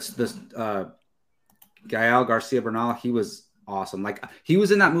yeah, this Gael Garcia Bernal, he was awesome. Like, he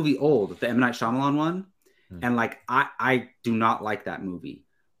was in that movie Old, the M. Night Shyamalan one. And like, I do not like that movie,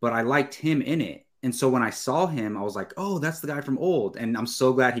 but I liked him in it. And so when I saw him, I was like, oh, that's the guy from Old. And I'm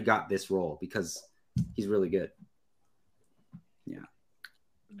so glad he got this role because he's really good. Yeah.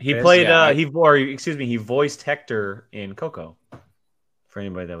 He played, he voiced Hector in Coco. For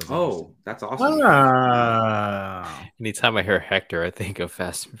anybody that was interested. That's awesome. Anytime I hear Hector, I think of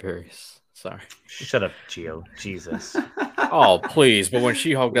Fast and Furious. Sorry. Shut up, Gio. Jesus. Oh, please. But when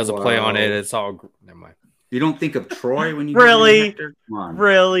She-Hulk does a play on it, it's all... Never mind. You don't think of Troy when you really?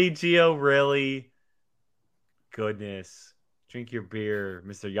 Really, Gio? Really? Goodness. Drink your beer,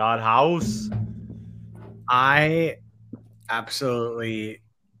 Mr. Yacht House. I absolutely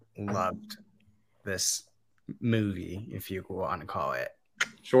loved this movie, if you want to call it.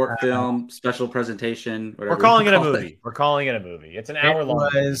 Short film, special presentation. We're calling it a movie. We're calling it a movie. It's an hour long.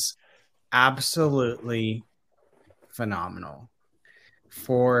 It was absolutely phenomenal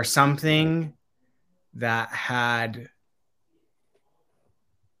for something that had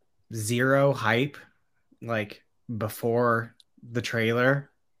zero hype, like before the trailer.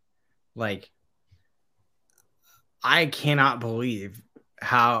 Like, I cannot believe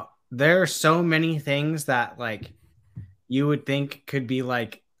how there are so many things that like you would think could be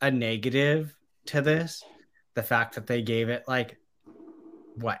like a negative to this. The fact that they gave it like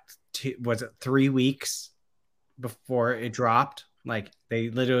was it 3 weeks before it dropped? Like, they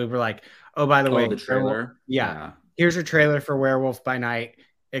literally were like, oh, by the way, the trailer. Yeah. Here's your trailer for Werewolf by Night.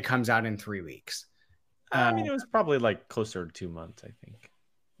 It comes out in 3 weeks. I mean, it was probably like closer to 2 months, I think.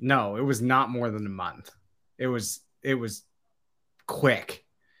 No, it was not more than a month. It was quick.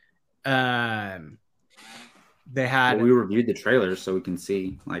 They had we reviewed the trailers so we can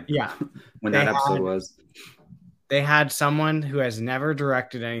see when that episode was. They had someone who has never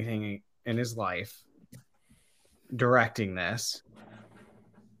directed anything in his life directing this,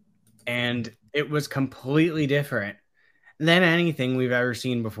 and it was completely different than anything we've ever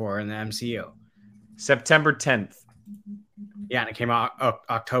seen before in the MCU. September 10th. Yeah, and it came out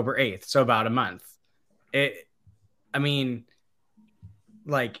October 8th, so about a month. I mean,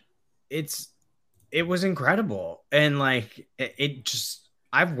 like it was incredible. And like it just,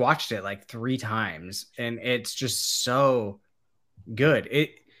 I've watched it like 3 times and it's just so good.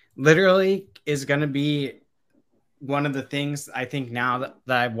 It literally is going to be one of the things I think now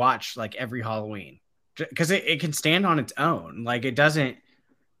that I watch like every Halloween, because it can stand on its own. Like it doesn't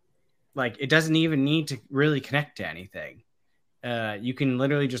even need to really connect to anything. You can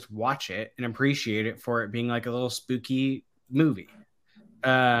literally just watch it and appreciate it for it being like a little spooky movie.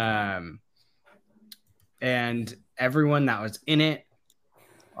 And everyone that was in it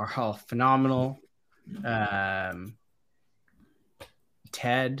are all phenomenal.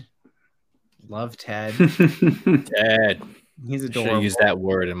 Ted, love Ted. Ted. He's Should adorable. have used that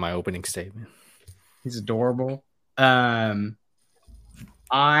word in my opening statement. He's adorable. I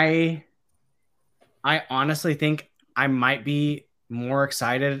honestly think I might be more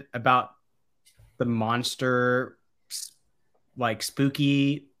excited about the monster like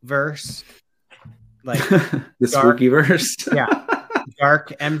spooky verse, like The dark, spooky verse. yeah, dark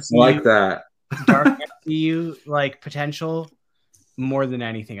MCU, like that. dark MCU like potential more than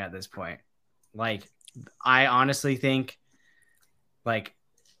anything at this point. Like I honestly think like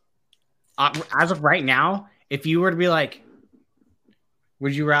as of right now, if you were to be like,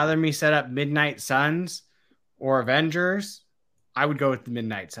 would you rather me set up Midnight Suns or Avengers? I would go with the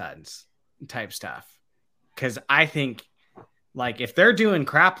Midnight Suns type stuff. Because I think, like, if they're doing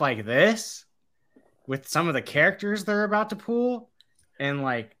crap like this with some of the characters they're about to pull, and,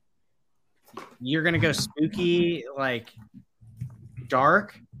 like, you're going to go spooky, like,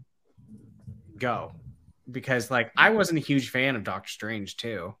 dark, go. Because, like, I wasn't a huge fan of Doctor Strange,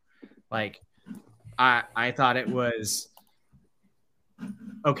 too. Like, I thought it was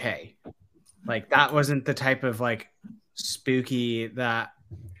okay. Like that wasn't the type of like spooky that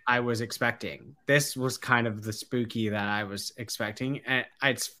I was expecting. This was kind of the spooky that I was expecting, and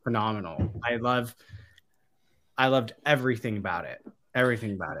it's phenomenal. I loved everything about it.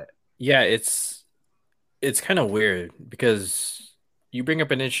 Everything about it. Yeah, it's kind of weird because you bring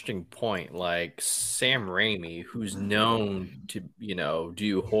up an interesting point. Like Sam Raimi, who's known to,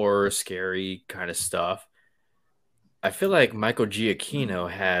 do horror, scary kind of stuff. I feel like Michael Giacchino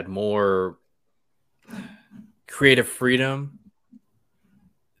had more creative freedom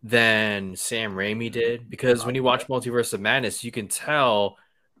than Sam Raimi did, because when you watch Multiverse of Madness, you can tell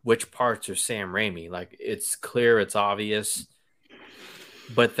which parts are Sam Raimi. Like it's clear, it's obvious.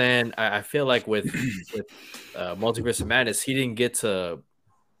 But then I feel like with Multiverse of Madness, he didn't get to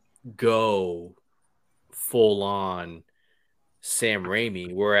go full on Sam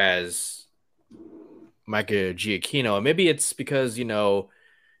Raimi, whereas Michael Giacchino, and maybe it's because,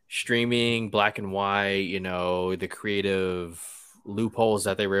 streaming, black and white, the creative loopholes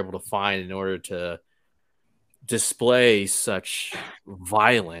that they were able to find in order to display such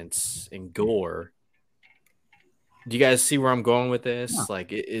violence and gore. Do you guys see where I'm going with this? Yeah. Like,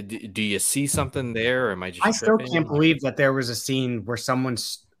 do you see something there, or am I just still can't believe that there was a scene where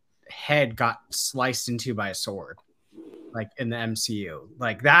someone's head got sliced into by a sword, like in the MCU.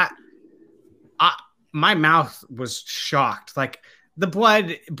 Like that, my mouth was shocked. Like the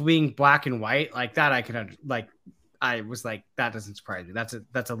blood being black and white, like that I could I was like, that doesn't surprise me.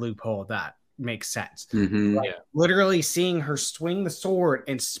 That's a loophole that makes sense. Mm-hmm. Like, literally seeing her swing the sword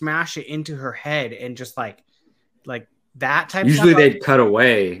and smash it into her head and just like that type usually of they'd cut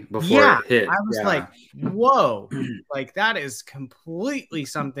away before it hit. I was like, whoa, like that is completely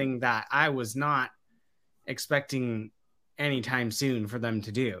something that I was not expecting anytime soon for them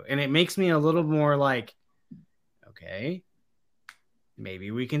to do. And it makes me a little more like, okay,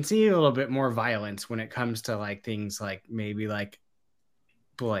 maybe we can see a little bit more violence when it comes to like things like maybe like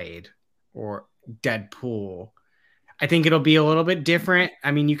Blade or Deadpool. I think it'll be a little bit different.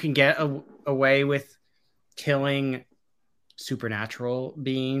 I mean, you can get away with killing supernatural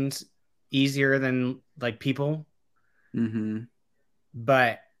beings easier than like people. Mm-hmm.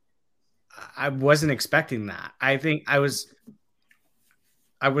 But I wasn't expecting that. I think I was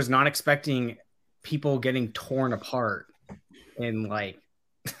not expecting people getting torn apart and like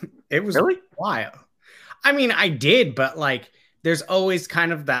it was really wild. I mean, I did, but like there's always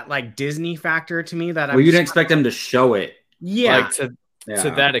kind of that like Disney factor to me that you didn't expect them to show it. Yeah. Like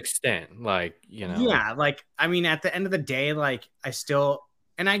to that extent, like, Yeah, like I mean at the end of the day, like I still,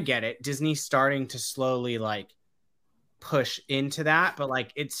 and I get it, Disney's starting to slowly like push into that, but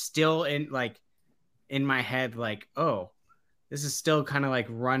like it's still in my head like, oh, this is still kind of like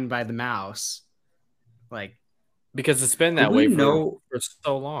run by the mouse, like because it's been that way for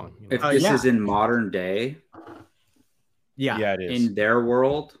so long. If this is in modern day, yeah, it is in their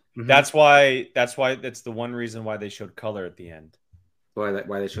world. That's why that's the one reason why they showed color at the end.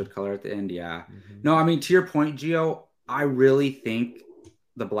 why they showed color at the end. Yeah. Mm-hmm. No, I mean, to your point, Gio, I really think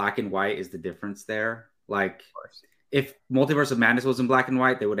the black and white is the difference there. Like, if Multiverse of Madness was in black and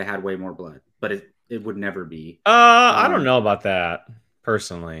white, they would have had way more blood, but it would never be. I don't know about that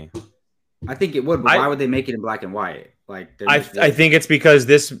personally. I think it would, but why would they make it in black and white? Like, I think it's because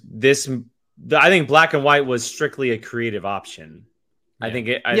I think black and white was strictly a creative option. Yeah.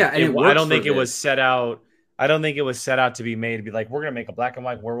 I don't think it was set out. I don't think it was set out to be made to be like, we're going to make a black and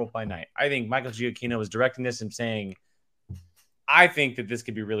white Werewolf by Night. I think Michael Giacchino was directing this and saying, I think that this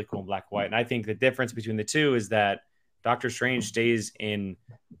could be really cool in black and white. And I think the difference between the two is that Doctor Strange stays in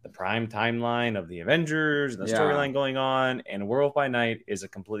the prime timeline of the Avengers, the storyline going on, and Werewolf by Night is a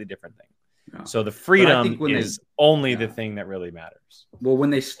completely different thing. Yeah. So the freedom is only the thing that really matters. Well, when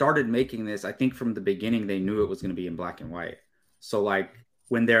they started making this, I think from the beginning, they knew it was going to be in black and white. So like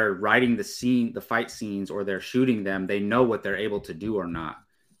when they're writing the fight scenes or they're shooting them, they know what they're able to do or not.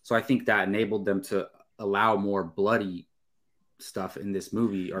 So I think that enabled them to allow more bloody stuff in this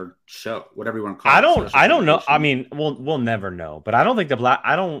movie or show, whatever you want to call it. I don't know. I mean, we'll never know, but I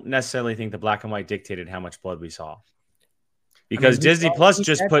don't necessarily think the black and white dictated how much blood we saw. Because Disney Plus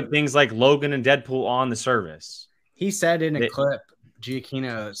just put things like Logan and Deadpool on the service. He said in a clip,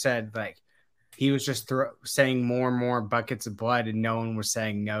 Giacchino said like he was just saying more and more buckets of blood and no one was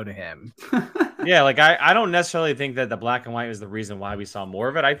saying no to him. Yeah, like I don't necessarily think that the black and white was the reason why we saw more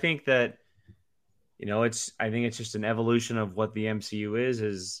of it. I think that, I think it's just an evolution of what the MCU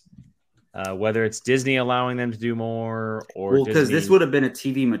is whether it's Disney allowing them to do more or because this would have been a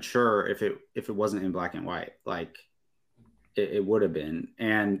TV mature if it wasn't in black and white. Like it would have been.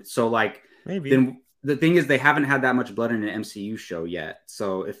 And so like maybe then the thing is they haven't had that much blood in an MCU show yet.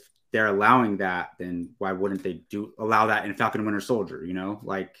 So if they're allowing that, then why wouldn't they allow that in Falcon and Winter Soldier?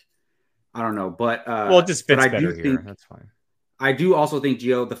 Like I don't know, but it just fits better here. That's fine. I do also think,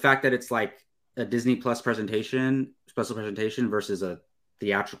 Gio, the fact that it's like a Disney Plus special presentation versus a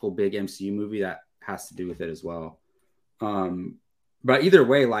theatrical big MCU movie, that has to do with it as well. But either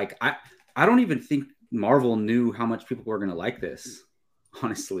way, like I don't even think Marvel knew how much people were going to like this.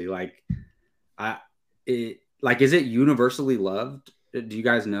 Honestly, is it universally loved? Do you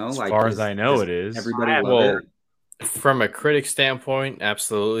guys know? As far as I know, it is. Everybody loves it. From a critic standpoint,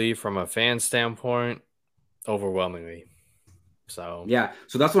 absolutely. From a fan standpoint, overwhelmingly. So yeah,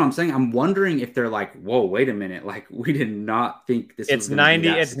 so that's what I'm saying. I'm wondering if they're like, "Whoa, wait a minute! Like, we did not think this." It's 90.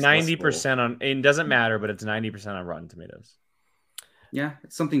 It's 90% on. It doesn't matter, but it's 90% on Rotten Tomatoes. Yeah,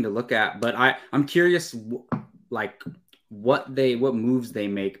 it's something to look at. But I'm curious, like, what moves they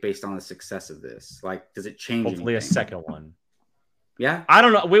make based on the success of this. Like, does it change? Hopefully, anything? A second one. Yeah, I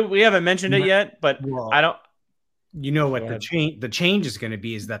don't know. We haven't mentioned it yet, but I don't. You know what the change is going to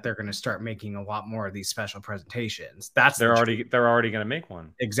be is that they're going to start making a lot more of these special presentations. They're already going to make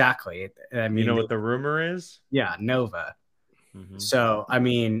one. Exactly. I mean, you know what the rumor is? Yeah, Nova. Mm-hmm. So I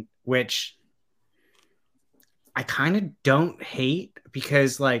mean, which I kind of don't hate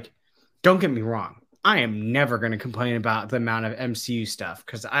because, like, don't get me wrong, I am never going to complain about the amount of MCU stuff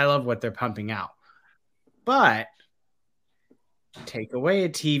because I love what they're pumping out. But take away a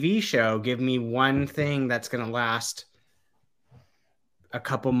TV show, give me one thing that's going to last a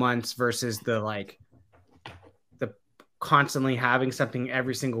couple months versus the constantly having something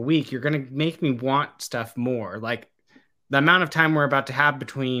every single week. You're going to make me want stuff more. Like the amount of time we're about to have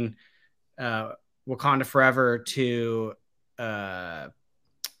between Wakanda Forever to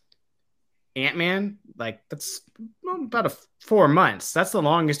Ant-Man, like that's about 4 months. That's the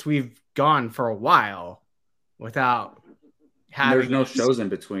longest we've gone for a while without there's no shows in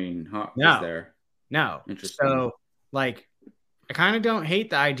between, huh? No, is there? No. Interesting. So, like, I kind of don't hate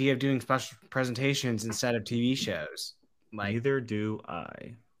the idea of doing special presentations instead of TV shows. Like, neither do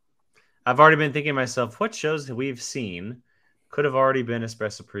I. I've already been thinking to myself, what shows that we've seen could have already been a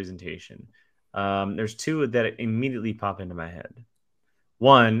special presentation? There's two that immediately pop into my head.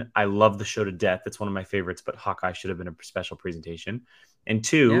 One, I love the show to death. It's one of my favorites, but Hawkeye should have been a special presentation. And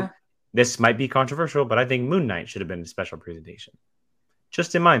two, this might be controversial, but I think Moon Knight should have been a special presentation.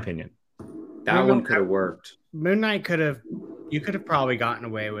 Just in my opinion. That one could have worked. Moon Knight you could have probably gotten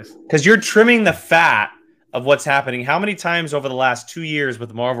away with. Because you're trimming the fat of what's happening. How many times over the last 2 years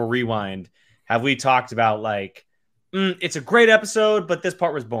with Marvel Rewind have we talked about, like, it's a great episode, but this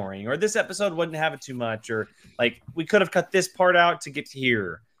part was boring, or this episode wouldn't have it too much, or like we could have cut this part out to get to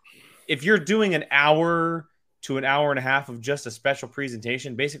here. If you're doing an hour to an hour and a half of just a special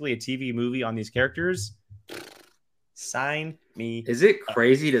presentation, basically a TV movie on these characters, Sign me. Is it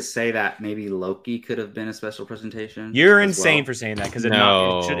crazy to say that maybe Loki could have been a special presentation? You're as insane well? for saying that because it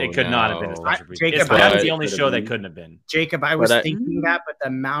could not have been a No. special presentation. Jacob, That was I- the only Could have show that been. couldn't have been. Jacob, I was But I- thinking that, but the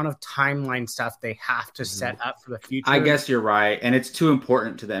amount of timeline stuff they have to set up for the future. I guess you're right, and it's too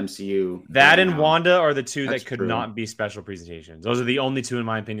important to the MCU. That right and now. Wanda are the two That's that could true. not be special presentations. Those are the only two, in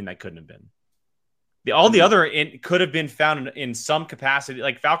my opinion, that couldn't have been. All the other could have been found in some capacity.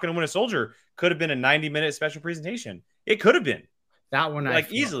 Like Falcon and Winter Soldier could have been a 90-minute special presentation. It could have been. that one,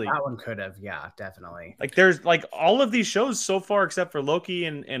 like, easily. That one could have, yeah, definitely. Like there's like all of these shows so far, except for Loki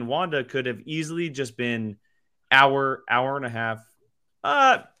and Wanda, could have easily just been hour and a half.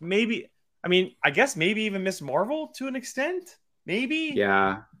 Maybe. I mean, I guess maybe even Miss Marvel to an extent. Maybe.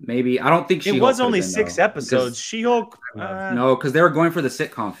 Yeah, maybe. I don't think It She-Hulk was could have only been, 6 though, episodes. because- She-Hulk. No, because they were going for the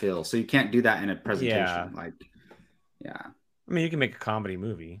sitcom feel, so you can't do that in a presentation. Yeah. Like, yeah, I mean, you can make a comedy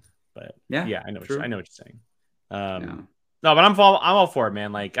movie, but Yeah, I know. true. I know what you're saying. yeah. No, but I'm all for it,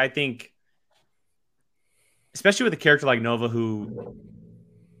 man. Like I think, especially with a character like Nova, who,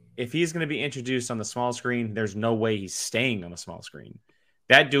 if he's going to be introduced on the small screen, there's no way he's staying on the small screen.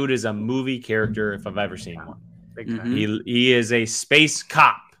 That dude is a movie character if I've ever seen one. Big Mhm. time. He is a space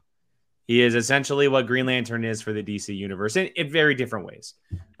cop. He is essentially what Green Lantern is for the DC universe in very different ways.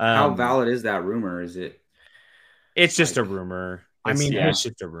 How valid is that rumor? Is it? It's just a rumor. I mean, it's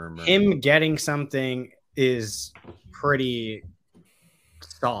just a rumor. Him getting something is pretty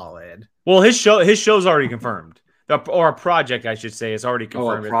solid. Well, his show's already confirmed. Or a project, I should say, is already Oh, a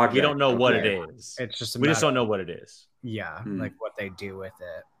confirmed. We project. don't know what it Okay. is. It's just We just don't know what it is. Yeah, Hmm. like what they do with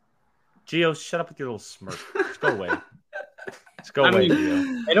it. Gio, shut up with your little smirk. Just go away. Just go I away, mean,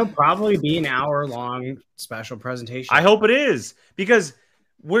 Gio. It'll probably be an hour-long special presentation. I hope it is because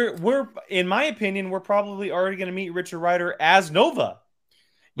we're in my opinion, we're probably already going to meet Richard Rider as Nova.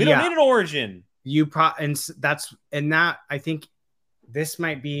 We don't Yeah. need an origin. That I think this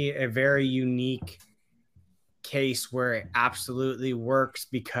might be a very unique case where it absolutely works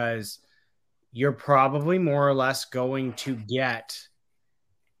because you're probably more or less going to get,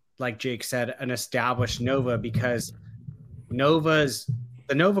 like Jake said, an established Nova because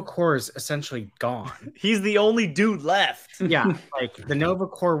the Nova Corps is essentially gone. He's the only dude left. Yeah, like the Nova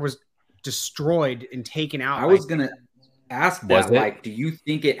Corps was destroyed and taken out. I was gonna ask Was that. it? Like, do you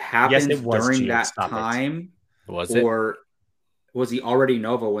think it happened it was, during Gio. that Stop it. time, Was it? or was he already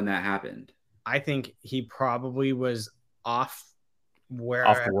Nova when that happened? I think he probably was off where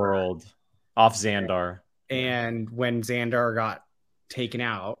Off the world. Off Xandar. and when Xandar got taken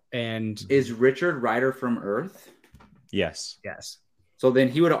out, and Is Richard Rider from Earth? Yes. yes, So then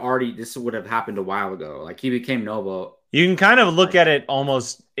he would have already. This would have happened a while ago. Like he became Nova. You can kind of look at it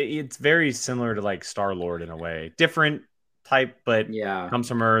almost, it's very similar to like Star-Lord in a way. Different type, but Yeah, comes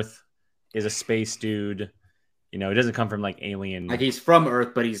from Earth, is a space dude. You know, it doesn't come from like alien. like he's from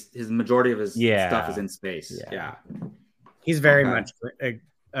Earth, but his majority of his Yeah. stuff is in space. Yeah. Yeah. he's very Okay. much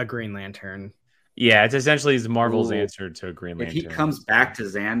a Green Lantern. Yeah, it's essentially Marvel's Ooh. answer to a Green If Lantern. he comes back to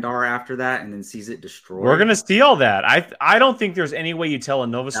Xandar after that and then sees it destroyed, We're gonna see all that. I don't think there's any way you tell a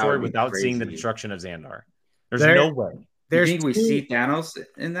Nova That story would be without seeing the crazy. destruction of Xandar. There's There- no way. You There's think we two- see Thanos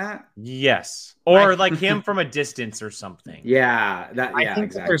in that? Yes, or like him from a distance or something. Yeah, that. I Yeah, think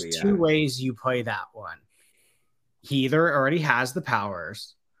exactly. that there's two ways you play that one. He either already has the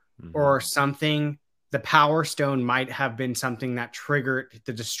powers, Mhm. or something. The Power Stone might have been something that triggered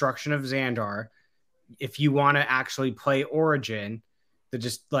the destruction of Xandar. If you want to actually play Origin,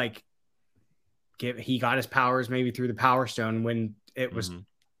 just like he got his powers maybe through the Power Stone when it was Mhm.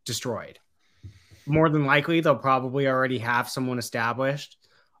 destroyed. More than likely, they'll probably already have someone established.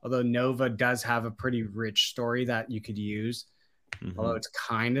 Although Nova does have a pretty rich story that you could use. Mhm. Although it's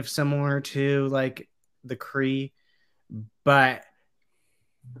kind of similar to like the Kree, but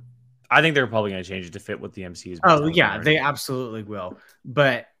I think they're probably going to change it to fit what the MCU's. been oh telling yeah, already. they absolutely will.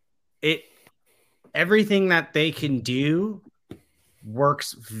 But everything that they can do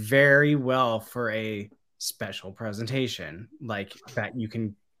works very well for a special presentation like that you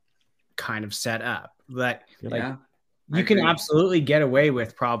can kind of set up. That like, Yeah. you can agree. absolutely get away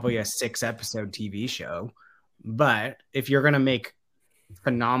with probably a 6-episode TV show, but if you're gonna make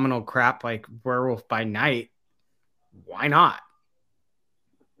phenomenal crap like Werewolf by Night, why not?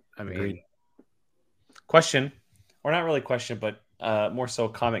 I mean, Agreed. Question, or not really question, but more so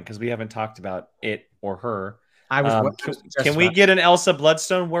comment because we haven't talked about it or her. I was. Can we get an Elsa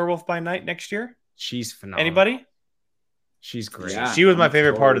Bloodstone Werewolf by Night next year? She's phenomenal. Anybody? She's great. Yeah. She was my I'm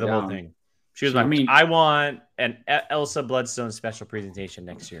favorite part of the totally whole down. thing. She was I my. mean- I want an Elsa Bloodstone special presentation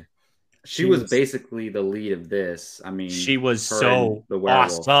next year. She was basically the lead of this. I mean, She was her so and the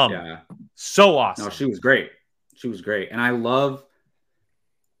werewolf. awesome. Yeah. So awesome. No, she was great. She was great. And I love,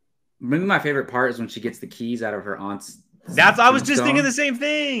 maybe my favorite part is when she gets the keys out of her aunt's. I was just tombstone. thinking the same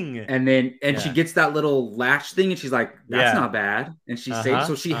thing. And then she Yeah. gets that little latch thing, and she's like, "That's Yeah. not bad." And she Uh-huh, saves.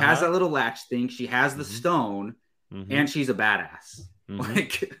 So she has uh-huh. that little latch thing. She has the Mhm. stone, Mhm. and she's a badass. Mhm.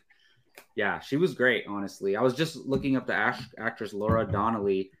 Like, yeah, she was great. Honestly, I was just looking up the actress Laura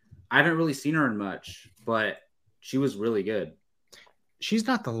Donnelly. I haven't really seen her in much, but she was really good. She's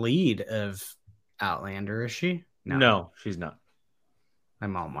not the lead of Outlander, is she? No, she's not. My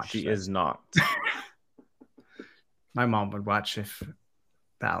mom watched She it. is not. My mom would watch if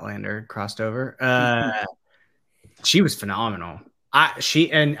the Outlander crossed over. She was phenomenal.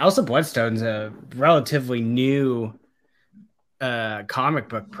 She and Elsa Bloodstone's a relatively new comic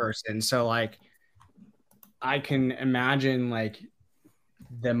book person, so like I can imagine like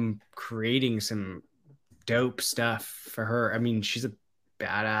them creating some dope stuff for her. I mean, she's a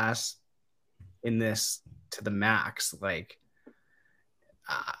badass in this to the max. Like,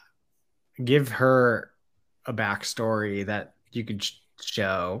 give her a backstory that you could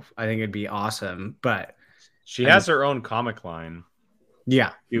show. I think it'd be awesome. But She has her own comic line.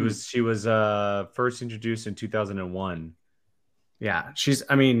 yeah, She was first introduced in 2001. yeah, she's.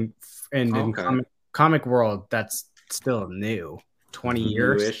 I mean, and in Okay. comic world, that's still new. 20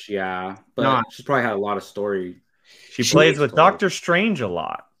 years. Newish, yeah, but Not- she's probably had a lot of story. She She plays was with told. Doctor Strange a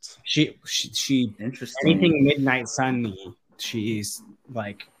lot. She Interesting. anything Midnight Sun, she's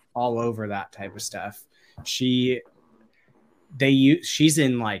like all over that type of stuff. She's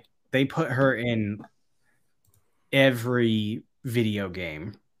in like they put her in every video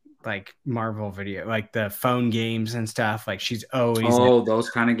game, like Marvel video, like the phone games and stuff. Like she's always Those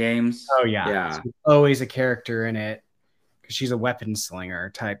kind of games. Yeah. she's always a character in it because she's a weapon slinger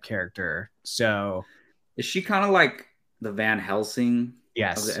type character. So Is she kind of like the Van Helsing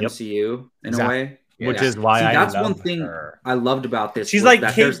yes, of the MCU in Exactly. a way? Which Yeah. is why See, I that's love one thing her. I loved about this. She's was like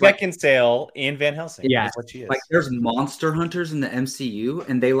that Kate there's, like, Beckinsale in Van Helsing. Yeah. That's what she is. like there's monster hunters in the MCU,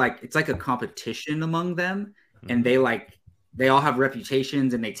 and they like it's like a competition among them, and they all have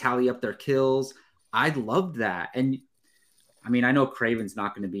reputations and they tally up their kills. I loved that, and I mean I know Craven's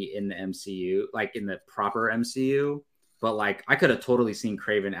not going to be in the MCU, like in the proper MCU, but like I could have totally seen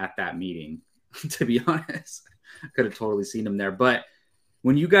Craven at that meeting. To be honest, I could have totally seen him there. But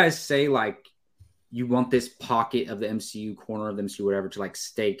when you guys say like you want this pocket of the MCU, corner of the MCU, whatever, to like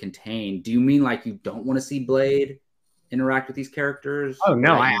stay contained, do you mean like you don't want to see Blade interact with these characters? Oh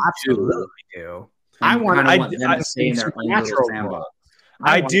no, Like, I you absolutely do. And I you want- kinda I- want them I- to stay in their own little Supernatural sandbox.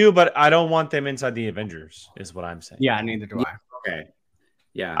 I do, but I don't want them inside the Avengers, is what I'm saying. Yeah, neither do I. Okay.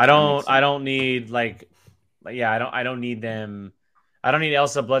 Yeah. I that makes sense. don't need I don't need them. I don't need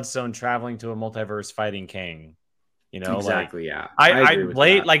Elsa Bloodstone traveling to a multiverse fighting Kang. You know, Exactly. Yeah. I agree with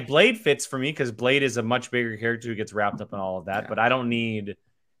Blade that. Blade fits for me because Blade is a much bigger character who gets wrapped up in all of that. Yeah. But I don't need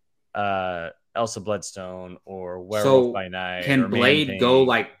Elsa Bloodstone or So, Werewolf by Night. Can or Blade Man-Thing. go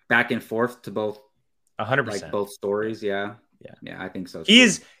like back and forth to both 100%? like both stories? Yeah. Yeah. Yeah, I think so.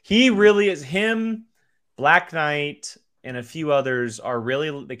 He really is. Him, Black Knight, and a few others are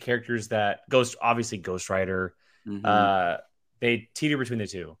really the characters that obviously Ghost Rider. Mhm. They teeter between the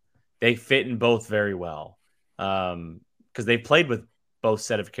two. They fit in both very well because they played with both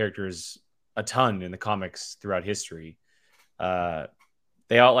set of characters a ton in the comics throughout history.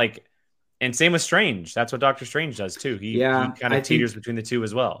 They all like, and same with Strange. That's what Doctor Strange does too. He kind I of teeters between the two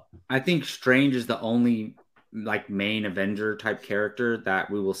as well. I think Strange is the only like main Avenger type character that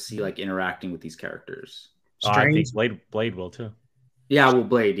we will see like interacting with these characters. I think Blade will too. Yeah, well,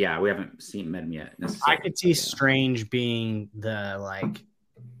 Blade. Yeah, we haven't met him yet. I necessarily. could see Strange being the like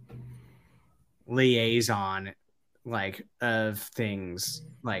liaison, like of things,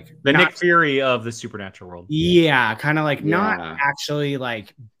 like The not- Nick Fury of the supernatural world. yeah, kind of like not Yeah. actually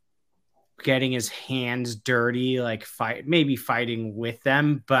like getting his hands dirty, like maybe fighting with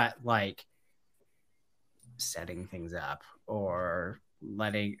them, but like setting things up or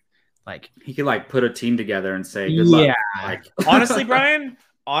letting like He could like put a team together and say, "Good luck." yeah, Like Honestly, Brian,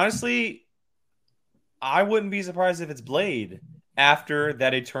 I wouldn't be surprised if it's Blade after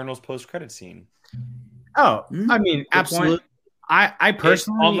that Eternals post-credit scene. oh, Mm, I mean, point. absolutely. I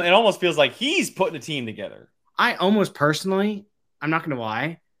personally, It almost feels like he's putting a team together. I almost personally, I'm not gonna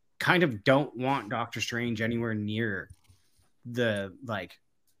lie, kind of don't want Doctor Strange anywhere near the like.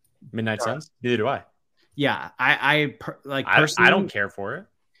 Midnight Suns? Neither do I. Yeah, I personally, I don't care for it.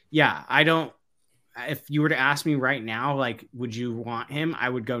 Yeah, I don't. If you were to ask me right now, like, would you want him? I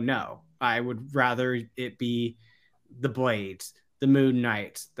would go no. I would rather it be the Blades, the Moon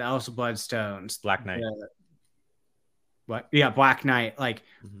Knights, the Elsa Bloodstones, Black Knight. what? Yeah, Black Knight, like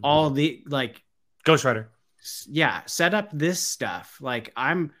Mhm. all the like. Ghost Rider. yeah, set up this stuff. Like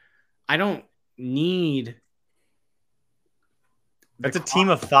I don't need. That's a team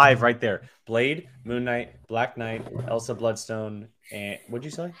of 5 right there. Blade, Moon Knight, Black Knight, Elsa Bloodstone, and what'd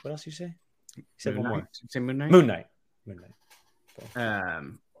you say? What else did you say? You said Moon one Knight. more. Say Moon Knight. Moon Knight.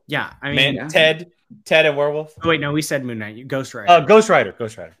 Yeah, I mean, Man, yeah. Ted and Werewolf. oh, wait, no, we said Moon Knight. Ghost Rider. Ghost Rider.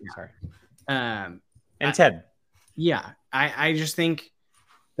 Sorry. Um, And Ted. yeah, I just think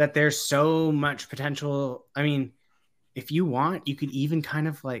that there's so much potential. I mean, if you want, you could even kind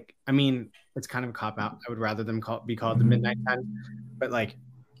of like, I mean, it's kind of a cop out. I would rather them be called the Midnight Suns, but like,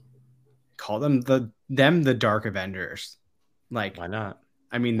 call them the Dark Avengers. Like, Why not?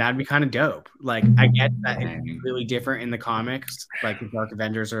 I mean, that'd be kind of dope. Like, I get that it's really different in the comics. Like, the Dark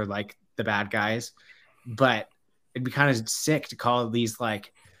Avengers are like the bad guys, but it'd be kind of sick to call these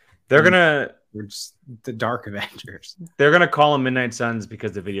like They're gonna just the Dark Avengers. call them Midnight Suns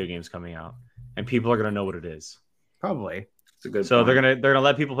because the video game's coming out, and people are gonna know what it is. Probably. It's a good So point. they're gonna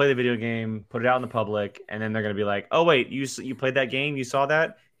let people play the video game, put it out in the public, and then they're gonna be like, "Oh wait, you played that game? You saw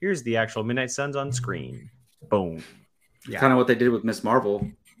that? Here's the actual Midnight Suns on screen." Boom. Yeah. Kind of what they did with Miss Marvel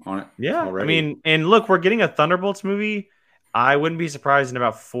on it. Yeah, already. I mean, and look, we're getting a Thunderbolts movie. I wouldn't be surprised in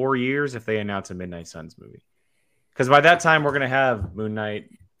about 4 years if they announce a Midnight Suns movie, because by that time we're gonna have Moon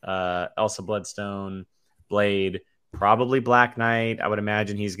Knight, Elsa Bloodstone, Blade, probably Black Knight. I would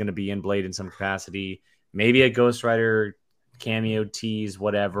imagine he's gonna be in Blade in some capacity. Maybe a Ghost Rider cameo tease,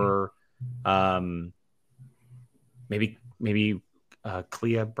 whatever. Maybe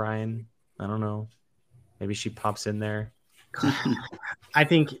Clea Brian. I don't know. Maybe she pops in there. I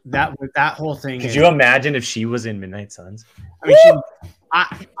think that whole thing. Could you imagine if she was in Midnight Suns? I mean,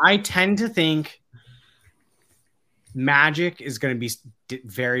 I tend to think magic is going to be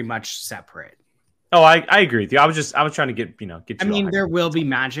very much separate. Oh, I agree with you. I was trying to get you. I mean, there will be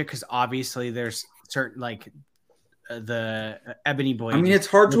magic because obviously there's certain like the Ebony Boy. I mean, it's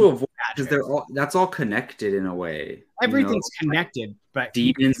hard to avoid because that's all connected in a way. Everything's connected, but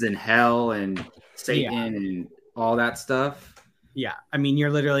demons and hell and Satan and all that stuff. Yeah, I mean, you're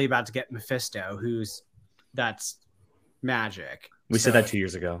literally about to get Mephisto, that's magic. We said that 2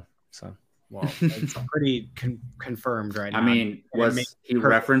 years ago. So, well, it's pretty confirmed right now. I mean, was he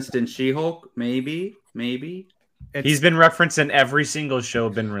referenced in She-Hulk? Maybe. He's been referenced in every single show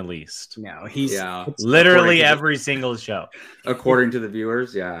been released. No, he's literally every single show. According to the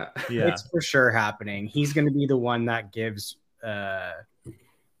viewers, yeah. It's for sure happening. He's going to be the one that gives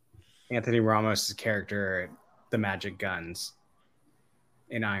Anthony Ramos' character the magic guns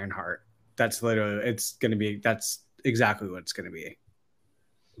in Ironheart. That's exactly what it's going to be.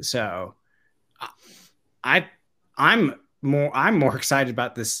 So I'm more excited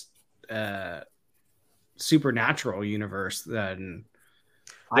about this supernatural universe than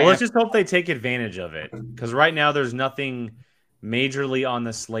let's just hope they take advantage of it, because right now there's nothing majorly on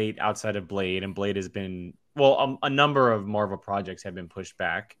the slate outside of Blade, and Blade has been a number of Marvel projects have been pushed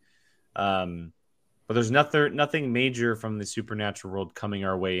back, but there's nothing major from the supernatural world coming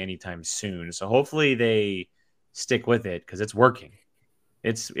our way anytime soon. So hopefully they stick with it, because it's working.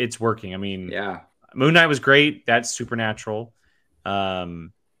 It's working. I mean, yeah, Moon Knight was great. That's supernatural.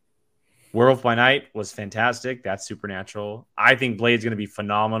 Werewolf by Night was fantastic. That's supernatural. I think Blade's going to be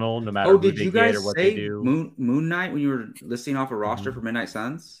phenomenal no matter who they get or what they do. Moon Knight when you were listing off a roster for Midnight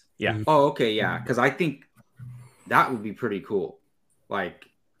Suns? Yeah. Oh, okay, yeah. Because I think that would be pretty cool. Like,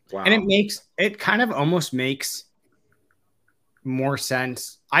 wow. And it kind of almost makes more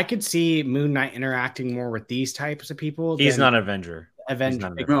sense. I could see Moon Knight interacting more with these types of people. He's not an Avenger.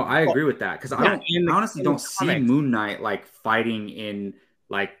 No, I agree with that, because I honestly don't see Moon Knight like fighting in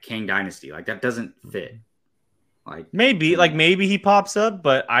like Kang Dynasty. Like, that doesn't fit. Like, maybe he pops up,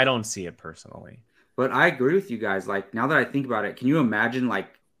 but I don't see it personally. But I agree with you guys. Like, now that I think about it, can you imagine like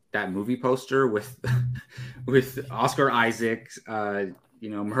that movie poster with Oscar Isaac,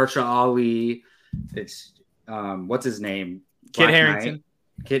 Mahershala Ali, it's what's his name? Kit Harington.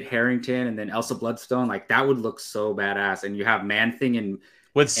 Kit Harington, and then Elsa Bloodstone. Like, that would look so badass. And you have Man-Thing and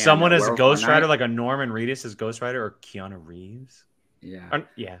someone as a Ghost Rider, like a Norman Reedus as Ghost Rider, or Keanu Reeves. Yeah.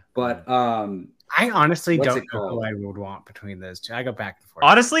 But I honestly don't know who I would want between those two. I go back and forth.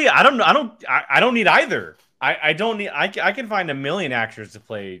 Honestly, I don't need either. I don't need. I can find a million actors to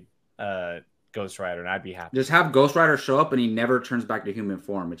play Ghost Rider, and I'd be happy. Just have Ghost Rider show up, and he never turns back to human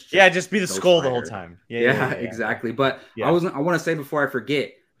form. It's just be the skull the whole time. Yeah, exactly. But I want to say before I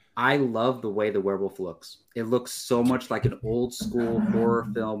forget, I love the way the werewolf looks. It looks so much like an old school horror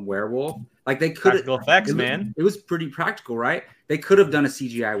film werewolf. Like, they could practical effects, man. It was pretty practical, right? They could have done a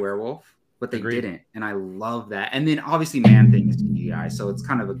CGI werewolf, but they didn't, and I love that. And then obviously Man-Thing is CGI, so it's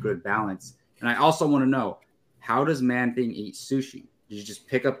kind of a good balance. And I also want to know, how does Man Thing eat sushi? Did you just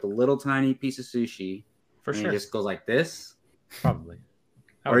pick up the little tiny piece of sushi For and sure. he just goes like this? Probably.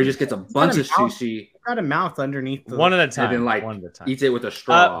 Or he just gets a bunch of sushi Got a mouth underneath the one at a time. and then like one at a time. eats it with a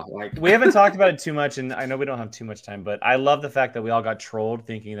straw. Like We haven't talked about it too much, and I know we don't have too much time, but I love the fact that we all got trolled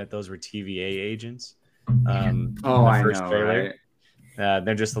thinking that those were TVA agents. oh, in the I first know, trailer. right?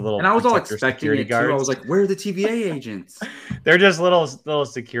 They're just a little. And I was all protector expecting security it too. I guards. was like, where are the TVA agents? They're just little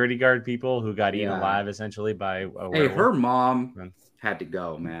security guard people who got eaten Yeah. alive essentially by a Hey, werewolf. her mom Man. had to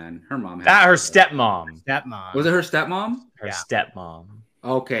go, man. Her mom had That to her go. stepmom. stepmom. Was it her stepmom? Her Yeah. stepmom.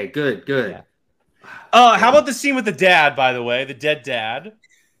 Okay, good. Yeah. Oh, how about the scene with the dad? By the way, the dead dad.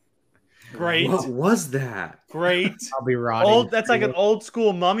 Great, What was that? great. I'll be rotting. Old. That's like an old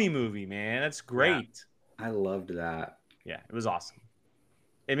school mummy movie, man. That's great. I loved that. Yeah, it was awesome.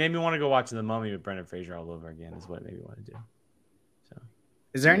 It made me want to go watch The Mummy with Brendan Fraser all over again. Is what it made me want to do.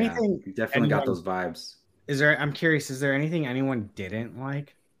 Is there Yeah, anything? you definitely got anyone- those vibes. Is there? I'm curious. Is there anything anyone didn't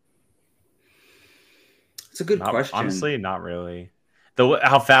like? It's a good question. Honestly, not really.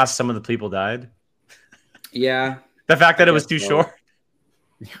 How fast some of the people died. Yeah. The fact that I it was guess too so. short.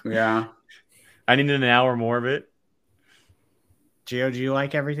 Yeah. I needed an hour more of it. Gio, do you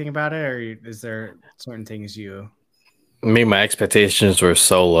like everything about it, or is there certain things you? I mean, my expectations were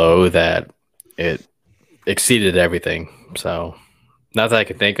so low that it exceeded everything. So, not that I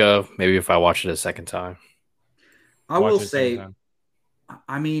can think of. Maybe if I watch it a second time. I Watch will it say, sometime.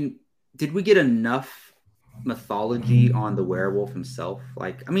 I mean, did we get enough mythology on the werewolf himself?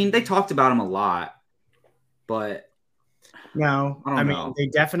 Like, I mean, they talked about him a lot, but No, I don't I mean know. they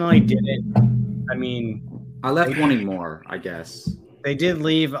definitely didn't. I mean, I left wanting more, I guess. they did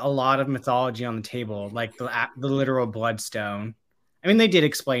leave a lot of mythology on the table, like the literal bloodstone. I mean, they did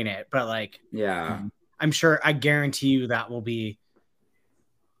explain it, but like, Yeah. I'm sure, I guarantee you that will be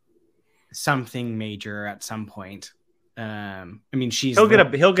something major at some point. I mean, He'll get a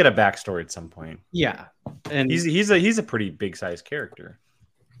backstory at some point. yeah, and He's a pretty big sized character.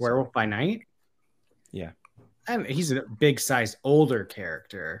 Werewolf by Night. Yeah. I mean, he's a big sized older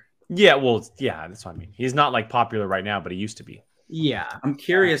character. Yeah, well, yeah, that's what I mean. He's not like popular right now, but he used to be. Yeah, I'm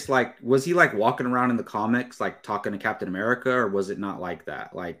curious, like, was he like walking around in the comics, like talking to Captain America, or was it not like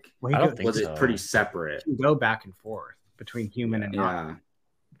that? Like, well, I don't think was so. it pretty separate? can go back and forth between human and not. Yeah.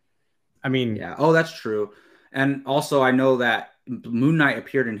 I mean, Yeah. Oh, that's true. And also, I know that Moon Knight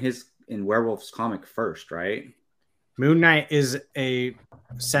appeared in Werewolf's comic first, right? Moon Knight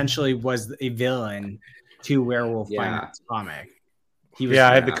essentially was a villain to Werewolf by Yeah. Night's comic. He was, Yeah,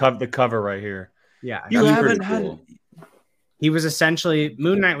 I have yeah. the cover right here. yeah. You That's haven't pretty had- cool. He was essentially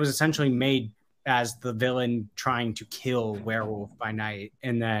Moon Knight was essentially made as the villain trying to kill Werewolf by Night,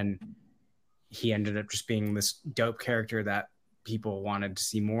 and then he ended up just being this dope character that people wanted to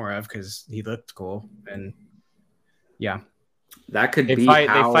see more of because he looked cool. And yeah, That could They be fight.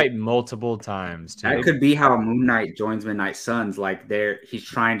 how, They fight multiple times. Too. That could be how Moon Knight joins Midnight Suns. Like, he's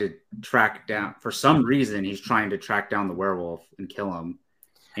trying to track down, for some reason, he's trying to track down the werewolf and kill him.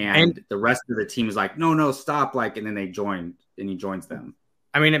 And the rest of the team is like, no, stop. Like, and then he joins them.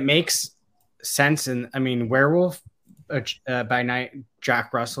 I mean, it makes sense. And I mean, Werewolf by Night,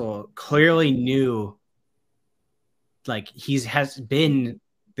 Jack Russell clearly knew, like, has been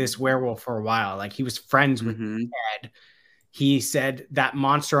this werewolf for a while. Like, he was friends with Mhm. Ed. He said that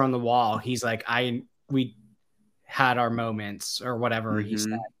monster on the wall. He's like, we had our moments or whatever he Mhm.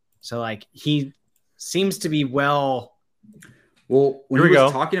 said. So like, he seems to be well. Well, when Here he we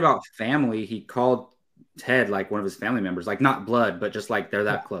was go. talking about family, he called Ted like one of his family members, like not blood, but just like they're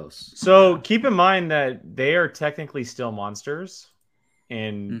that close. So keep in mind that they are technically still monsters,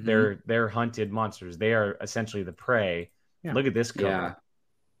 and Mhm. they're hunted monsters. They are essentially the prey. Yeah. Look at this cover. Yeah.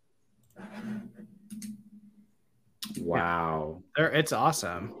 Wow. It's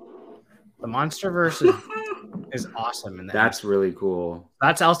awesome. The MonsterVerse is awesome in that. That's really cool.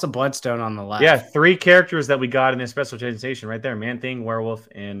 That's Elsa Bloodstone on the left. Yeah, 3 characters that we got in this special presentation right there: Man Thing, Werewolf,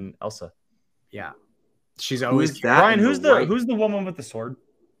 and Elsa. yeah. She's Who always. is that? Brian, in who's white? the woman with the sword?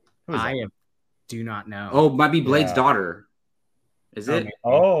 Who is that? I do not know. Oh, it might be Blade's Yeah. daughter. Is it? Okay.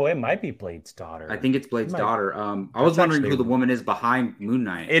 Oh, it might be Blade's daughter. I think it's Blade's Might- daughter. I was That's wondering actually- who the woman is behind Moon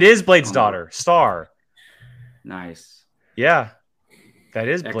Knight. it is Blade's Oh. daughter, Star. Nice. Yeah, that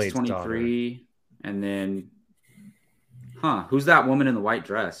is Blade's daughter. X-23, and then, who's that woman in the white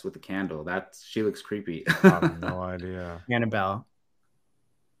dress with the candle? She looks creepy. I have no idea. Annabelle.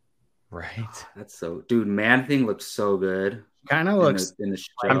 Right. That's so, dude. Man Thing looks so good. Kind of looks. in the show,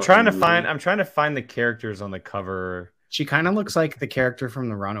 I'm trying to in the find. movie. I'm trying to find the characters on the cover. She kind of looks like the character from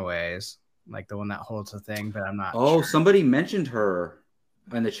The Runaways, like the one that holds the thing, but I'm not. Oh, sure. somebody mentioned her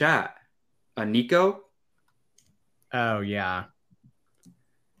in the chat. Nico. Oh yeah.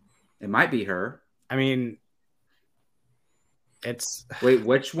 It might be her. I mean, it's Wait,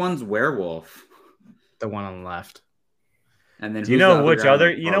 which one's werewolf? the one on the left. And then Do you who's the know which guy on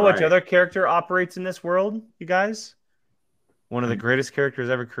other? the You far know which right? other character operates in this world? You guys, one of the greatest characters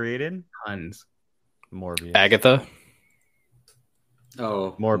ever created, Tons. Morbius. Agatha.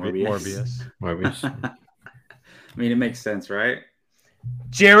 Oh, Morbius. Morbius. I mean, it makes sense, right?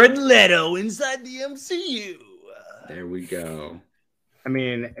 Jared Leto inside the MCU. There we go. I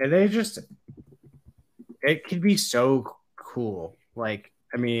mean, it could be so cool. Like,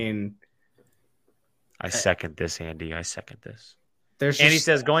 I mean, I second this, Andy. I second this. there's Andy just,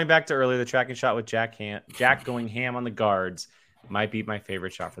 says, going back to earlier, the tracking shot with Jack going ham on the guards might be my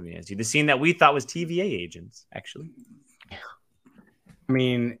favorite shot from the NC. The scene that we thought was TVA agents, actually. I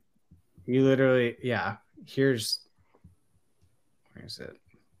mean, you literally, where is it?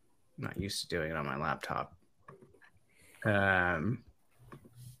 I'm not used to doing it on my laptop.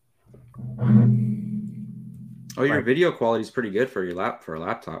 Oh, your Like- video quality is pretty good for a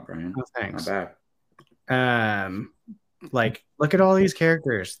laptop, Brian. Oh, thanks. Not bad. Like, look at all these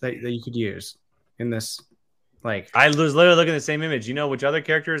characters that you could use in this. Like, I was literally looking at the same image. You know which other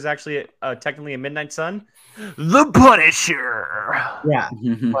character is actually technically a Midnight Sun? The Punisher. yeah,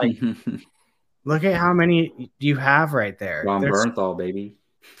 look at how many you have right there. Ron There's Bernthal, baby.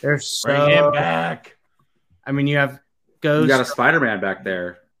 Bring him so. back. I mean, you have Ghost. You got a Spider-Man back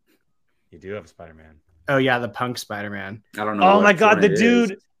there. You do have Spider-Man. Oh yeah, the Punk Spider-Man. I don't know. Oh what my God, one the it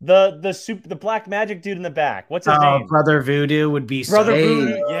dude, is. the black magic dude in the back. What's his Oh, name? Brother Voodoo would be Brother Hey,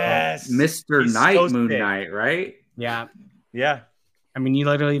 Voodoo. Yes, Mr. He's Knight, so Moon sick. Knight, right? Yeah, Yeah. I mean, you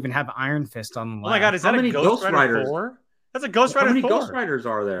literally even have Iron Fist on the left. Oh my God, is How that many a Ghost Ghost Rider Riders? Thor? That's a Ghost How Rider many Thor. Ghost Riders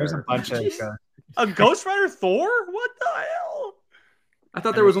are there? There's a bunch of. A Ghost Rider Thor? What the hell? I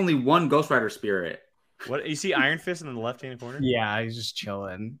thought there was only one Ghost Rider spirit. What you see Iron Fist in the left-hand corner? Yeah, he's just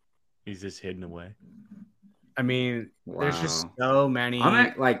chilling. He's just hidden away. I mean, there's just Wow. so many.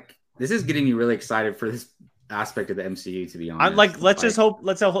 This is getting me really excited for this aspect of the MCU. To be honest, I'm like, let's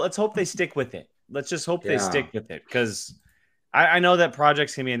hope they stick with it. Let's just hope they Yeah. stick with it because I know that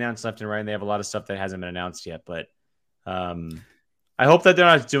projects can be announced left and right, and they have a lot of stuff that hasn't been announced yet. But I hope that they're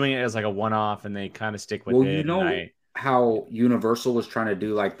not doing it as like a one-off and they kind of stick with Well, it. you know and I- how Universal was trying to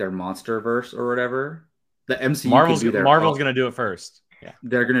do like their MonsterVerse or whatever. The MCU Marvel's can do their Marvel's own. gonna do it first. Yeah,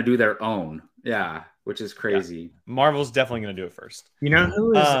 They're gonna do their own. Yeah, which is crazy. Marvel's definitely gonna do it first. You know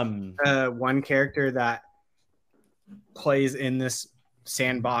who is Um, one character that plays in this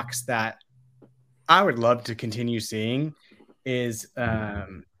sandbox that I would love to continue seeing is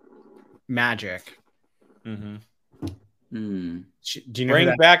Magic. mhm. Hmm. Do you know who Bring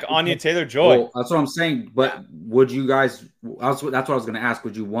that- back Anya Taylor-Joy. Well, that's what I'm saying. But would you guys? That's what I was going to ask.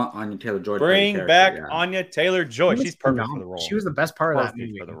 Would you want Anya Taylor-Joy? to play the Bring character? back Yeah. Anya Taylor-Joy. She was She's perfect for phenomenal. the role. She was the best part of that Perfect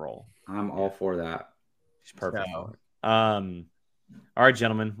movie. for the role. I'm all for that. She's perfect. So- All right,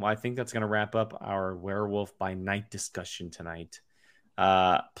 gentlemen. Well, I think that's going to wrap up our Werewolf by Night discussion tonight.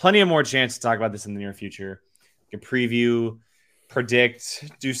 Plenty of more chance to talk about this in the near future. We can preview, predict,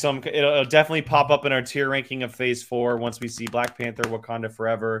 do some. It'll definitely pop up in our tier ranking of Phase 4 once we see Black Panther, Wakanda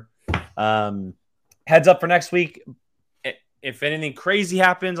Forever. Heads up for next week. If anything crazy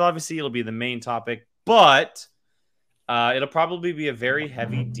happens, obviously it'll be the main topic, but it'll probably be a very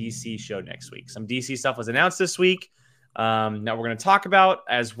heavy DC show next week. Some DC stuff was announced this week that we're going to talk about,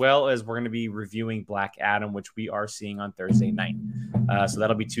 as well as we're going to be reviewing Black Adam, which we are seeing on Thursday night. So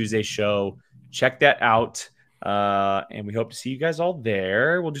that'll be Tuesday's show. Check that out. And we hope to see you guys all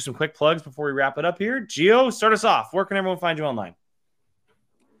there. We'll do some quick plugs before we wrap it up here. Gio, start us off. Where can everyone find you online?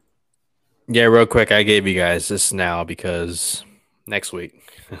 Yeah, real quick, I gave you guys this now because next week.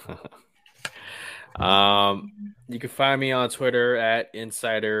 You can find me on Twitter at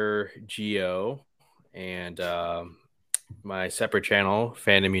InsiderGeo and my separate channel,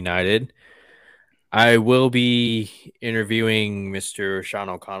 Fandom United. I will be interviewing Mr. Sean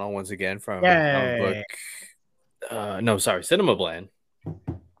O'Connell once again from Yay.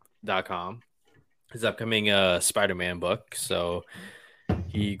 cinemablend.com. His upcoming Spider-Man book. So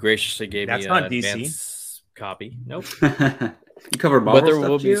he graciously gave That's me not an DC. advance copy. Nope. You cover Marvel But there stuff,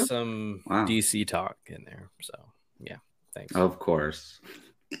 will be Gio? some Wow. DC talk in there. So yeah, thanks. Of course.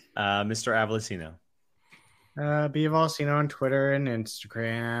 Mr. Avalosino. Be Valsino on Twitter and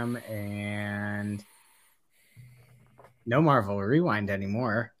Instagram, and no Marvel Rewind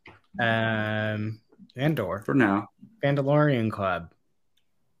anymore. Andor, For now. Mandalorian Club.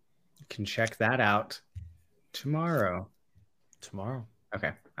 You can check that out tomorrow. Tomorrow.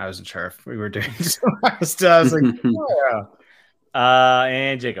 Okay, I wasn't sure if we were doing tomorrow. So I was like, tomorrow.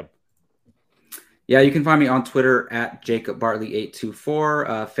 And Jacob. Yeah, you can find me on Twitter at Jacob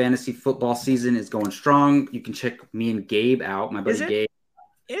Bartley824. Fantasy football season is going strong. You can check me and Gabe out. My buddy Gabe.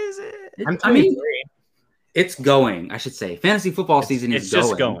 Is it? I mean, it's going. I should say, fantasy football season is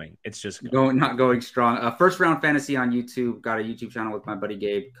just going. It's just going, not going strong. First Round Fantasy on YouTube. Got a YouTube channel with my buddy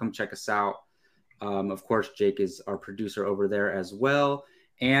Gabe. Come check us out. Of course, Jake is our producer over there as well.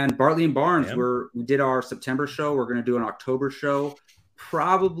 And Bartley and Barnes, we did our September show. We're going to do an October show,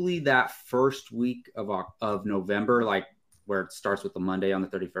 probably that first week of November, like where it starts with the Monday on the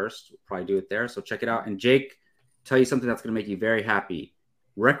 31st. We'll probably do it there. So check it out. And Jake, tell you something that's going to make you very happy.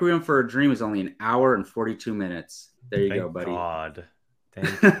 Requiem for a Dream is only an hour and 42 minutes. There you go, buddy. God.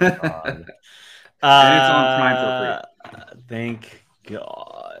 Thank God. And it's on Prime for free. Thank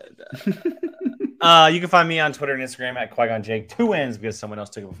God. You can find me on Twitter and Instagram at Qui-Gon Jake. 2 wins because someone else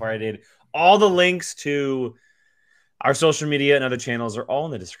took it before I did. All the links to our social media and other channels are all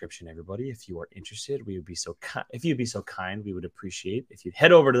in the description, everybody. If you are interested, we would be so if you'd be so kind, we would appreciate if you'd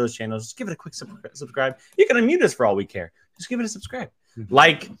head over to those channels. Just give it a quick subscribe. You can unmute us for all we care. Just give it a subscribe.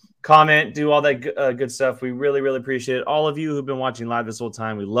 Like, comment, do all that good stuff. We really, really appreciate it. All of you who've been watching live this whole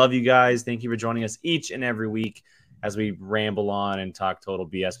time, we love you guys. Thank you for joining us each and every week as we ramble on and talk total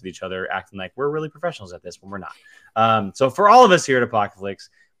BS with each other, acting like we're really professionals at this when we're not. So for all of us here at Apocalypse,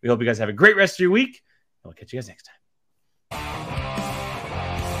 we hope you guys have a great rest of your week, and we'll catch you guys next time.